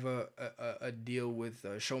 they have a deal with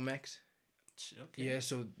Showmax. Okay. Yeah,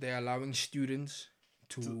 so they're allowing students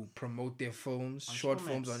to promote their films, On short Showmax.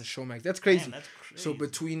 films on Showmax. That's crazy. Damn, that's So crazy.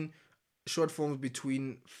 between short films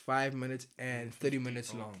between 5 minutes and 30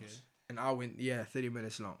 minutes long. okay. An hour, 30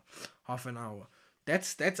 minutes long, half an hour.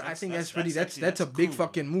 That's I think that's actually- that's a big cool.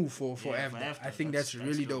 fucking move for Yeah, AFDA. AFDA, I think that's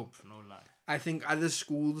really dope. No lie. I think other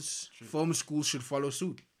schools, film schools, should follow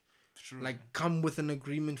suit. True. Like, come with an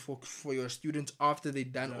agreement for your students after they're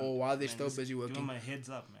done or while they're Man, still just busy Give working. them my heads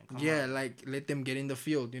up, man. Come Yeah, on. like, let them get in the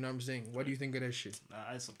field. You know what I'm saying? What do you think of that shit?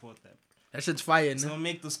 I support that. That shit's fire, It's no? gonna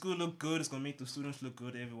make the school look good. It's gonna make the students look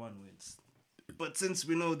good. Everyone wins. But since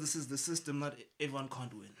we know this is the system, not everyone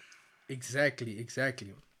can't win. Exactly.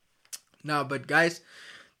 Now, but guys,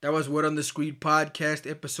 that was Word on the Street podcast,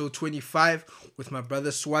 episode 25, with my brother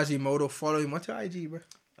Swazimoto. Follow him. What's your IG, bro?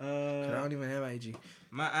 'Cause I don't even have IG.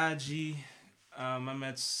 My IG, my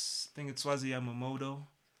mat's, I think it's Swazi Yamamoto.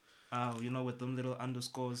 With them little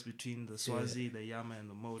underscores between the Swazi, the Yama, and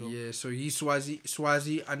the Moto. Yeah, so he's Swazi_Moto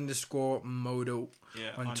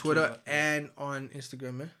Yeah, on on Twitter Twitter, and on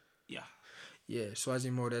Instagram, man. Yeah. Yeah,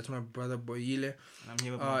 Swazimoto. That's my brother Boyile. And I'm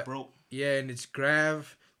here with my bro. Yeah, and it's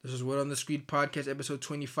Grav. This is Word on the Street podcast, episode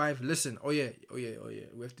 25. Listen, oh yeah. We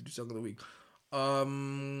have to do song of the week.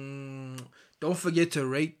 Don't forget to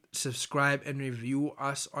rate, subscribe, and review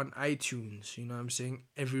us on iTunes. You know what I'm saying?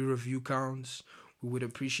 Every review counts. We would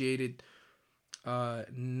appreciate it.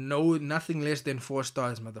 Nothing less than 4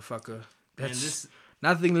 stars, motherfucker. That's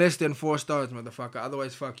nothing less than 4 stars, motherfucker.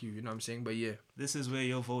 Otherwise, fuck you. You know what I'm saying? But yeah. This is where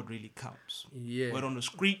your vote really counts. Yeah. Word on the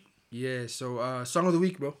Street. Yeah, so song of the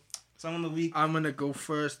week, bro. Song of the week. I'm gonna go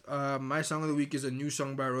first. My song of the week is a new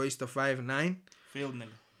song by Royce the 5'9". Failed nigga.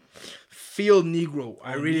 Field Negro.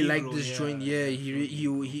 I really Negro, like this yeah. joint. Yeah,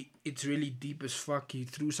 he it's really deep as fuck. He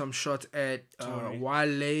threw some shots at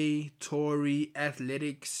Wale, Tory,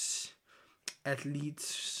 athletes. I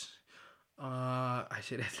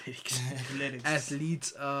said athletics.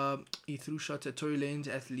 Athletes. He threw shots at Tory Lanez,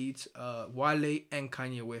 athletes, Wale, and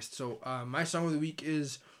Kanye West. So my song of the week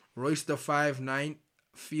is Royce the 5'9",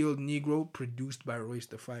 Field Negro, produced by Royce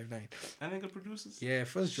the 5'9". I think it produces. Yeah,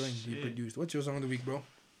 first joint he produced. What's your song of the week, bro?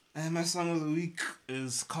 And my song of the week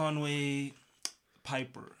is Conway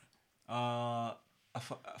Piper. I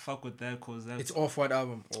fuck with that because that's It's off what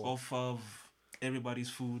album? off of Everybody's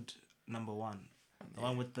Food #1. The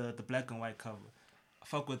one with the black and white cover. I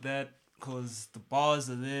fuck with that because the bars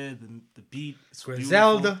are there, the beat is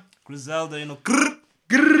Griselda. beautiful. Griselda, you know.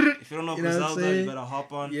 If you don't know You know what I'm Griselda, saying? you better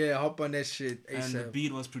hop on. Yeah, hop on that shit And the ASAP.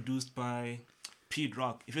 beat was produced by Pete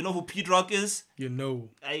Rock. If you know who Pete Rock is, You know.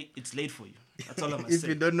 it's late for you. That's all I'm gonna If say.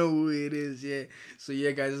 you don't know who it is, yeah. So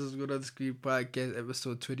yeah, guys, this is Good on the Screen Podcast,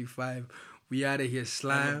 episode 25. We out of here, Have a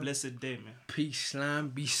Slime. blessed day, man. Peace, Slime.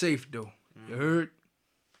 Be safe though. You heard?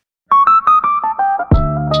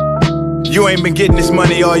 You ain't been getting this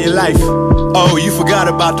money all your life. Oh, you forgot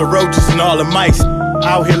about the roaches and all the mice.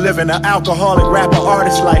 Out here living an alcoholic rapper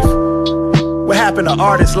artist life. What happened to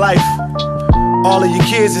artist life? All of your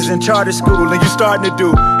kids is in charter school and you starting to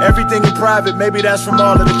do everything in private. Maybe that's from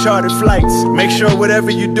all of the chartered flights. Make sure whatever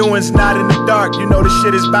you're doing's not in the dark. You know the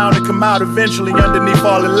shit is bound to come out eventually underneath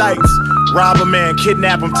all the lights. Rob a man,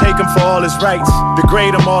 kidnap him, take him for all his rights.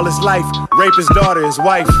 Degrade him all his life, rape his daughter, his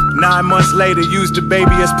wife. 9 months later, used the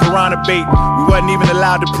baby as piranha bait. We wasn't even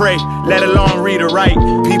allowed to pray, let alone read or write.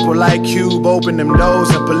 People like Cube open them doors,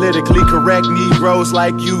 and politically correct Negroes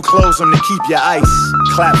like you close them to keep your ice.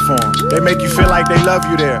 Clap for them. They make you feel like they love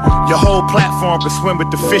you there. Your whole platform could swim with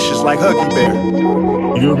the fishes like Huggy Bear.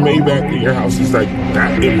 Your Maybach in your house is like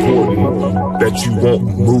that important that you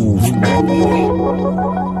won't move at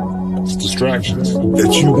all. It's distractions.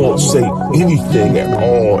 That you won't say anything at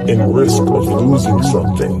all in risk of losing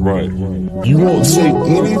something. Right. You won't say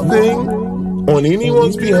anything on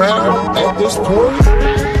anyone's behalf at this point.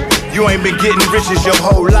 You ain't been getting riches your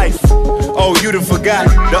whole life. Oh, you done forgot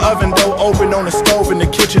the oven door open on the stove in the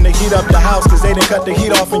kitchen to heat up the house cause they done cut the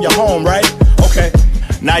heat off in your home, right? Okay.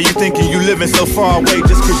 Now you thinking you living so far away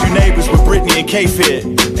just cause you neighbors with Britney and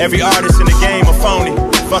K-Fed. Every artist in the game a phony.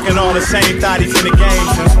 Fucking all the same thotties in the game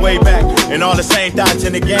since way back. And all the same thoughts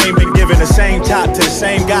in the game been giving the same top to the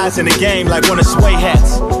same guys in the game like one of Sway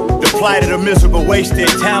hats. The plight of the miserable wasted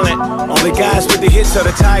talent. Only guys with the hits are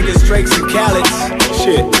the Tigers, Drakes, and Khaled's.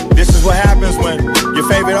 Shit, this is what happens when your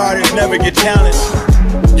favorite artists never get challenged.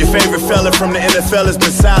 Your favorite fella from the NFL has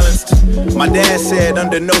been silenced. My dad said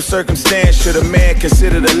under no circumstance should a man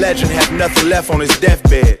considered a legend have nothing left on his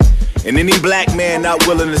deathbed. And any black man not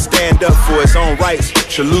willing to stand up for his own rights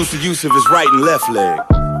should lose the use of his right and left leg.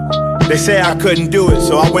 They say I couldn't do it,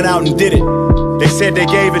 so I went out and did it. They said they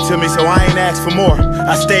gave it to me, so I ain't asked for more.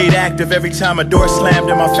 I stayed active every time a door slammed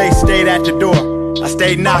in my face, stayed at the door. I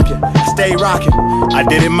stayed knocking, I stayed rocking. I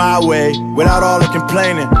did it my way, without all the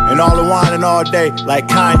complaining and all the whining all day, like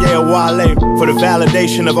Kanye or Wale, for the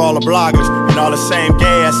validation of all the bloggers and all the same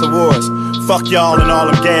gay-ass awards. Fuck y'all and all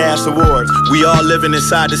them gay-ass awards. We all living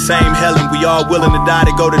inside the same hell and we all willing to die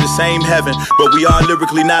to go to the same heaven, but we are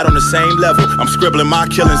lyrically not on the same level. I'm scribbling my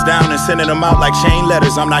killings down and sending them out like chain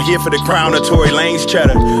letters. I'm not here for the crown or Tory Lanez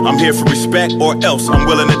cheddar. I'm here for respect or else I'm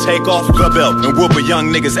willing to take off the belt and whoop a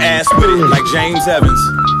young nigga's ass with it like James Evans.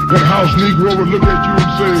 That house Negro would look at you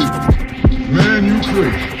and say, man, you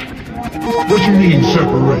crazy. What you mean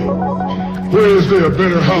separate? Where is there a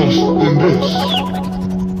better house than this?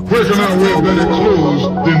 Where can I wear better clothes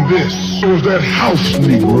than this? So is that house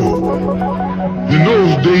Negro. In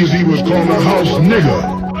those days he was called a house nigger.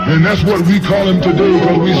 And that's what we call him today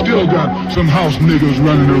because we still got some house niggers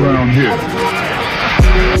running around here.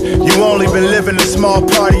 You only been living a small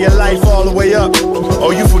part of your life all the way up.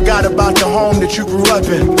 Oh, you forgot about the home that you grew up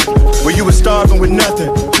in, where you were starving with nothing.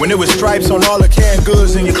 When there was stripes on all the canned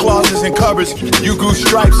goods in your closets and cupboards, you grew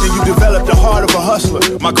stripes and you developed the heart of a hustler.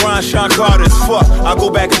 My grind shine harder as fuck. I go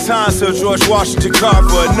back in time so George Washington carved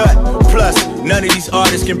for a nut. Plus, none of these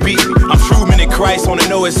artists can beat me. I'm Truman and Christ on the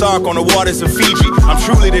Noah's Ark on the waters of Fiji. I'm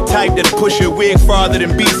truly the type that'll push your wig farther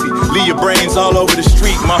than BC. Leave your brains all over the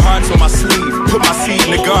street, my heart's on my sleeve. Put my seed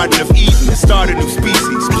in the Garden of Eden and start a new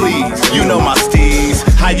species, please. You know my steez,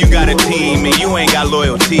 how you got a team and you ain't got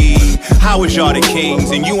loyalty. How is y'all the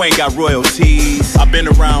kings and you ain't got royalties? I've been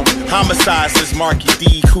around homicide since Marky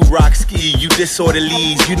D, Who Rock Ski. You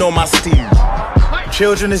disorderlies, you know my steez.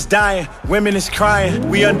 Children is dying, women is crying.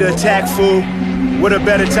 We under attack, fool. What a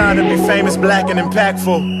better time to be famous, black, and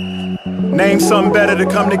impactful. Name something better to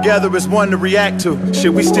come together as one to react to.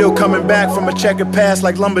 Shit, we still coming back from a checkered past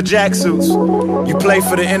like lumberjack suits. You play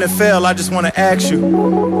for the NFL, I just wanna ask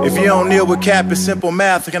you. If you don't kneel with cap, it's simple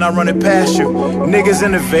math, can I run it past you? Niggas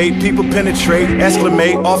innovate, people penetrate,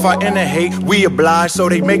 exclamate off our inner hate. We oblige, so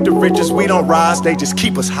they make the richest, we don't rise, they just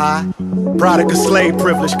keep us high. Product of slave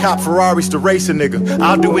privilege, cop Ferraris to race a nigga.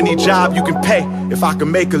 I'll do any job you can pay if I can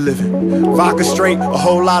make a living. Vodka straight, a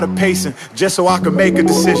whole lot of pacing, just so I can make a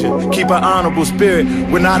decision. Keep an honorable spirit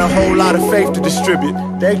with not a whole lot of faith to distribute.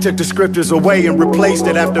 They took the scriptures away and replaced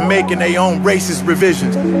it after making their own racist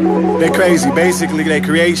revisions. They crazy, basically they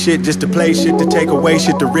create shit just to play shit, to take away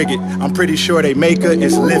shit, to rig it. I'm pretty sure they maker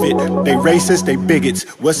is livid. They racist, they bigots.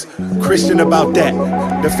 What's Christian about that?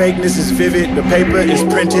 The fakeness is vivid, the paper is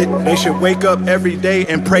printed. They should wake up every day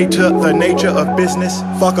and pray to the nature of business.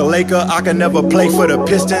 Fuck a Laker, I can never play for the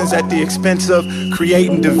Pistons at the expense of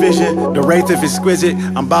creating division. The wraith of exquisite,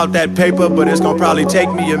 I'm about that paper, but it's gonna probably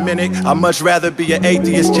take me a minute. I'd much rather be an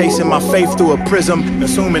atheist chasing my faith through a prism,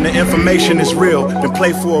 assuming the information is real, than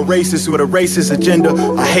play for a racist with a racist agenda.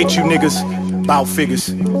 I hate you niggas, bout figures.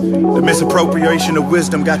 The misappropriation of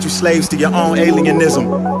wisdom got you slaves to your own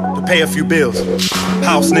alienism. To pay a few bills,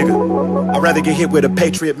 house nigga. I'd rather get hit with a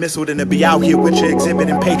Patriot missile than to be out here with you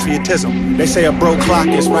exhibiting patriotism. They say a broke clock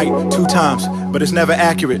is right 2 times, but it's never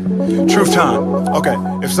accurate. Truth time. Okay,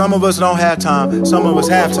 if some of us don't have time, some of us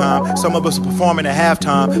have time, some of us are performing at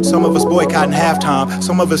halftime, some of us boycotting halftime,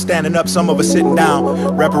 some of us standing up, some of us sitting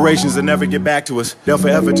down. Reparations will never get back to us. They'll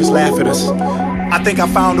forever just laugh at us. I think I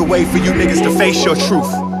found a way for you niggas to face your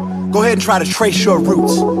truth. Go ahead and try to trace your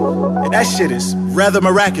roots. And that shit is rather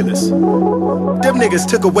miraculous. Them niggas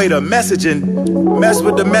took away the message and messed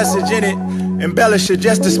with the message in it, embellish it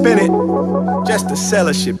just to spin it, just to sell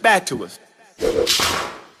a shit back to us.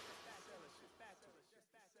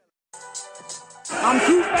 I'm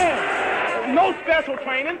too fast. No special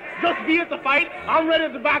training, just be at the fight. I'm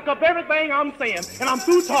ready to back up everything I'm saying, and I'm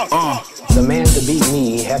through talking. The man to beat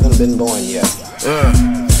me haven't been born yet.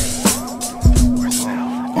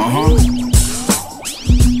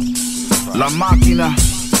 La Máquina.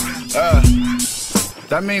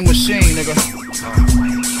 That mean machine, nigga.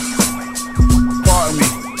 Pardon me.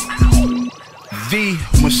 The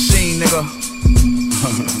machine, nigga.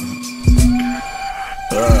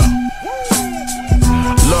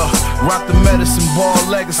 Look, rock the medicine ball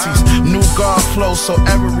legacies. New guard flow, so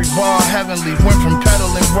every bar heavenly. Went from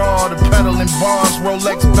peddling raw to peddling bars.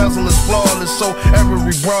 Rolex bezel is flawless, so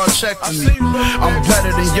every broad check to me. I'm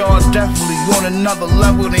better than y'all, definitely on another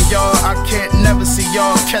level than y'all. I can't never see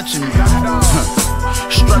y'all catching me.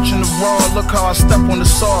 Stretching the raw, look how I step on the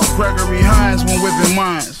saw. Gregory Hines when whipping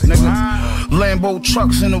mines, nigga. Lambo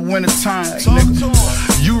trucks in the wintertime,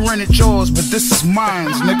 nigga. You rented yours, but this is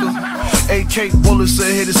mine, nigga. AK bullets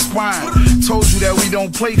that hit his spine. Told you that we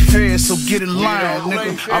don't play fair, so get in line,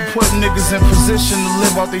 nigga. I put niggas in position to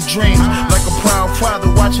live out their dreams. Like a proud father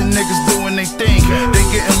watching niggas doing their thing. They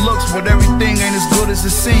getting looks, but everything ain't as good as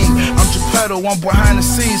it seems. I'm Geppetto, I'm behind the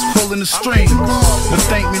scenes pulling the strings. But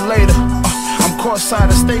thank me later. I'm courtside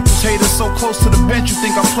of Staples, haters so close to the bench you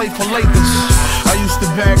think I play for Lakers. I used to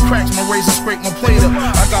bag cracks, my razor scrape my plate up.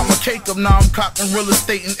 I got my cake up, now I'm copping real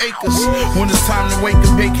estate in acres. When it's time to wake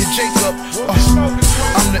and bake your Jacob,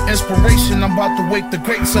 I'm the inspiration, I'm about to wake the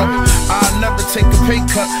greats up. I'll never take a pay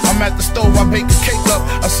cut, I'm at the stove, I bake a cake up.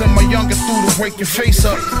 I send my youngest through to break your face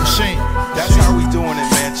up. Machine. That's how we doing it,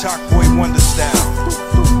 man. Chalk Boy Wonder style.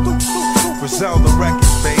 Griselda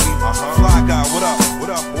Records, baby. Fly Guy, what up? What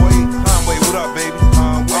up, boy? Conway, what up, baby?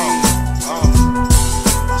 Conway.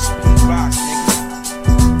 Speed rock, nigga.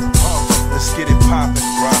 Let's get it poppin',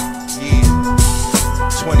 bro. Yeah.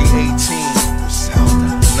 2018. Griselda.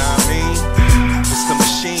 Know what I mean? It's the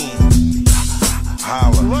machine.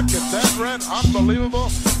 Holla. Look at that, Red. Unbelievable.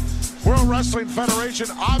 World Wrestling Federation,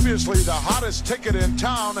 obviously the hottest ticket in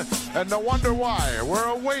town, and no wonder why. We're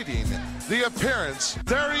awaiting the appearance.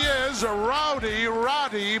 There he is,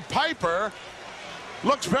 Roddy Piper.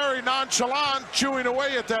 Looks very nonchalant, chewing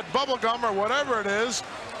away at that bubble gum or whatever it is.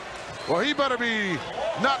 Well, he better be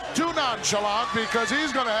not too nonchalant because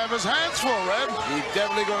he's going to have his hands full, Red. He's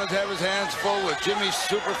definitely going to have his hands full with Jimmy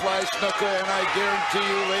Superfly Snuka, and I guarantee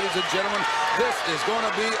you, ladies and gentlemen, this is going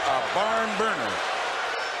to be a barn burner.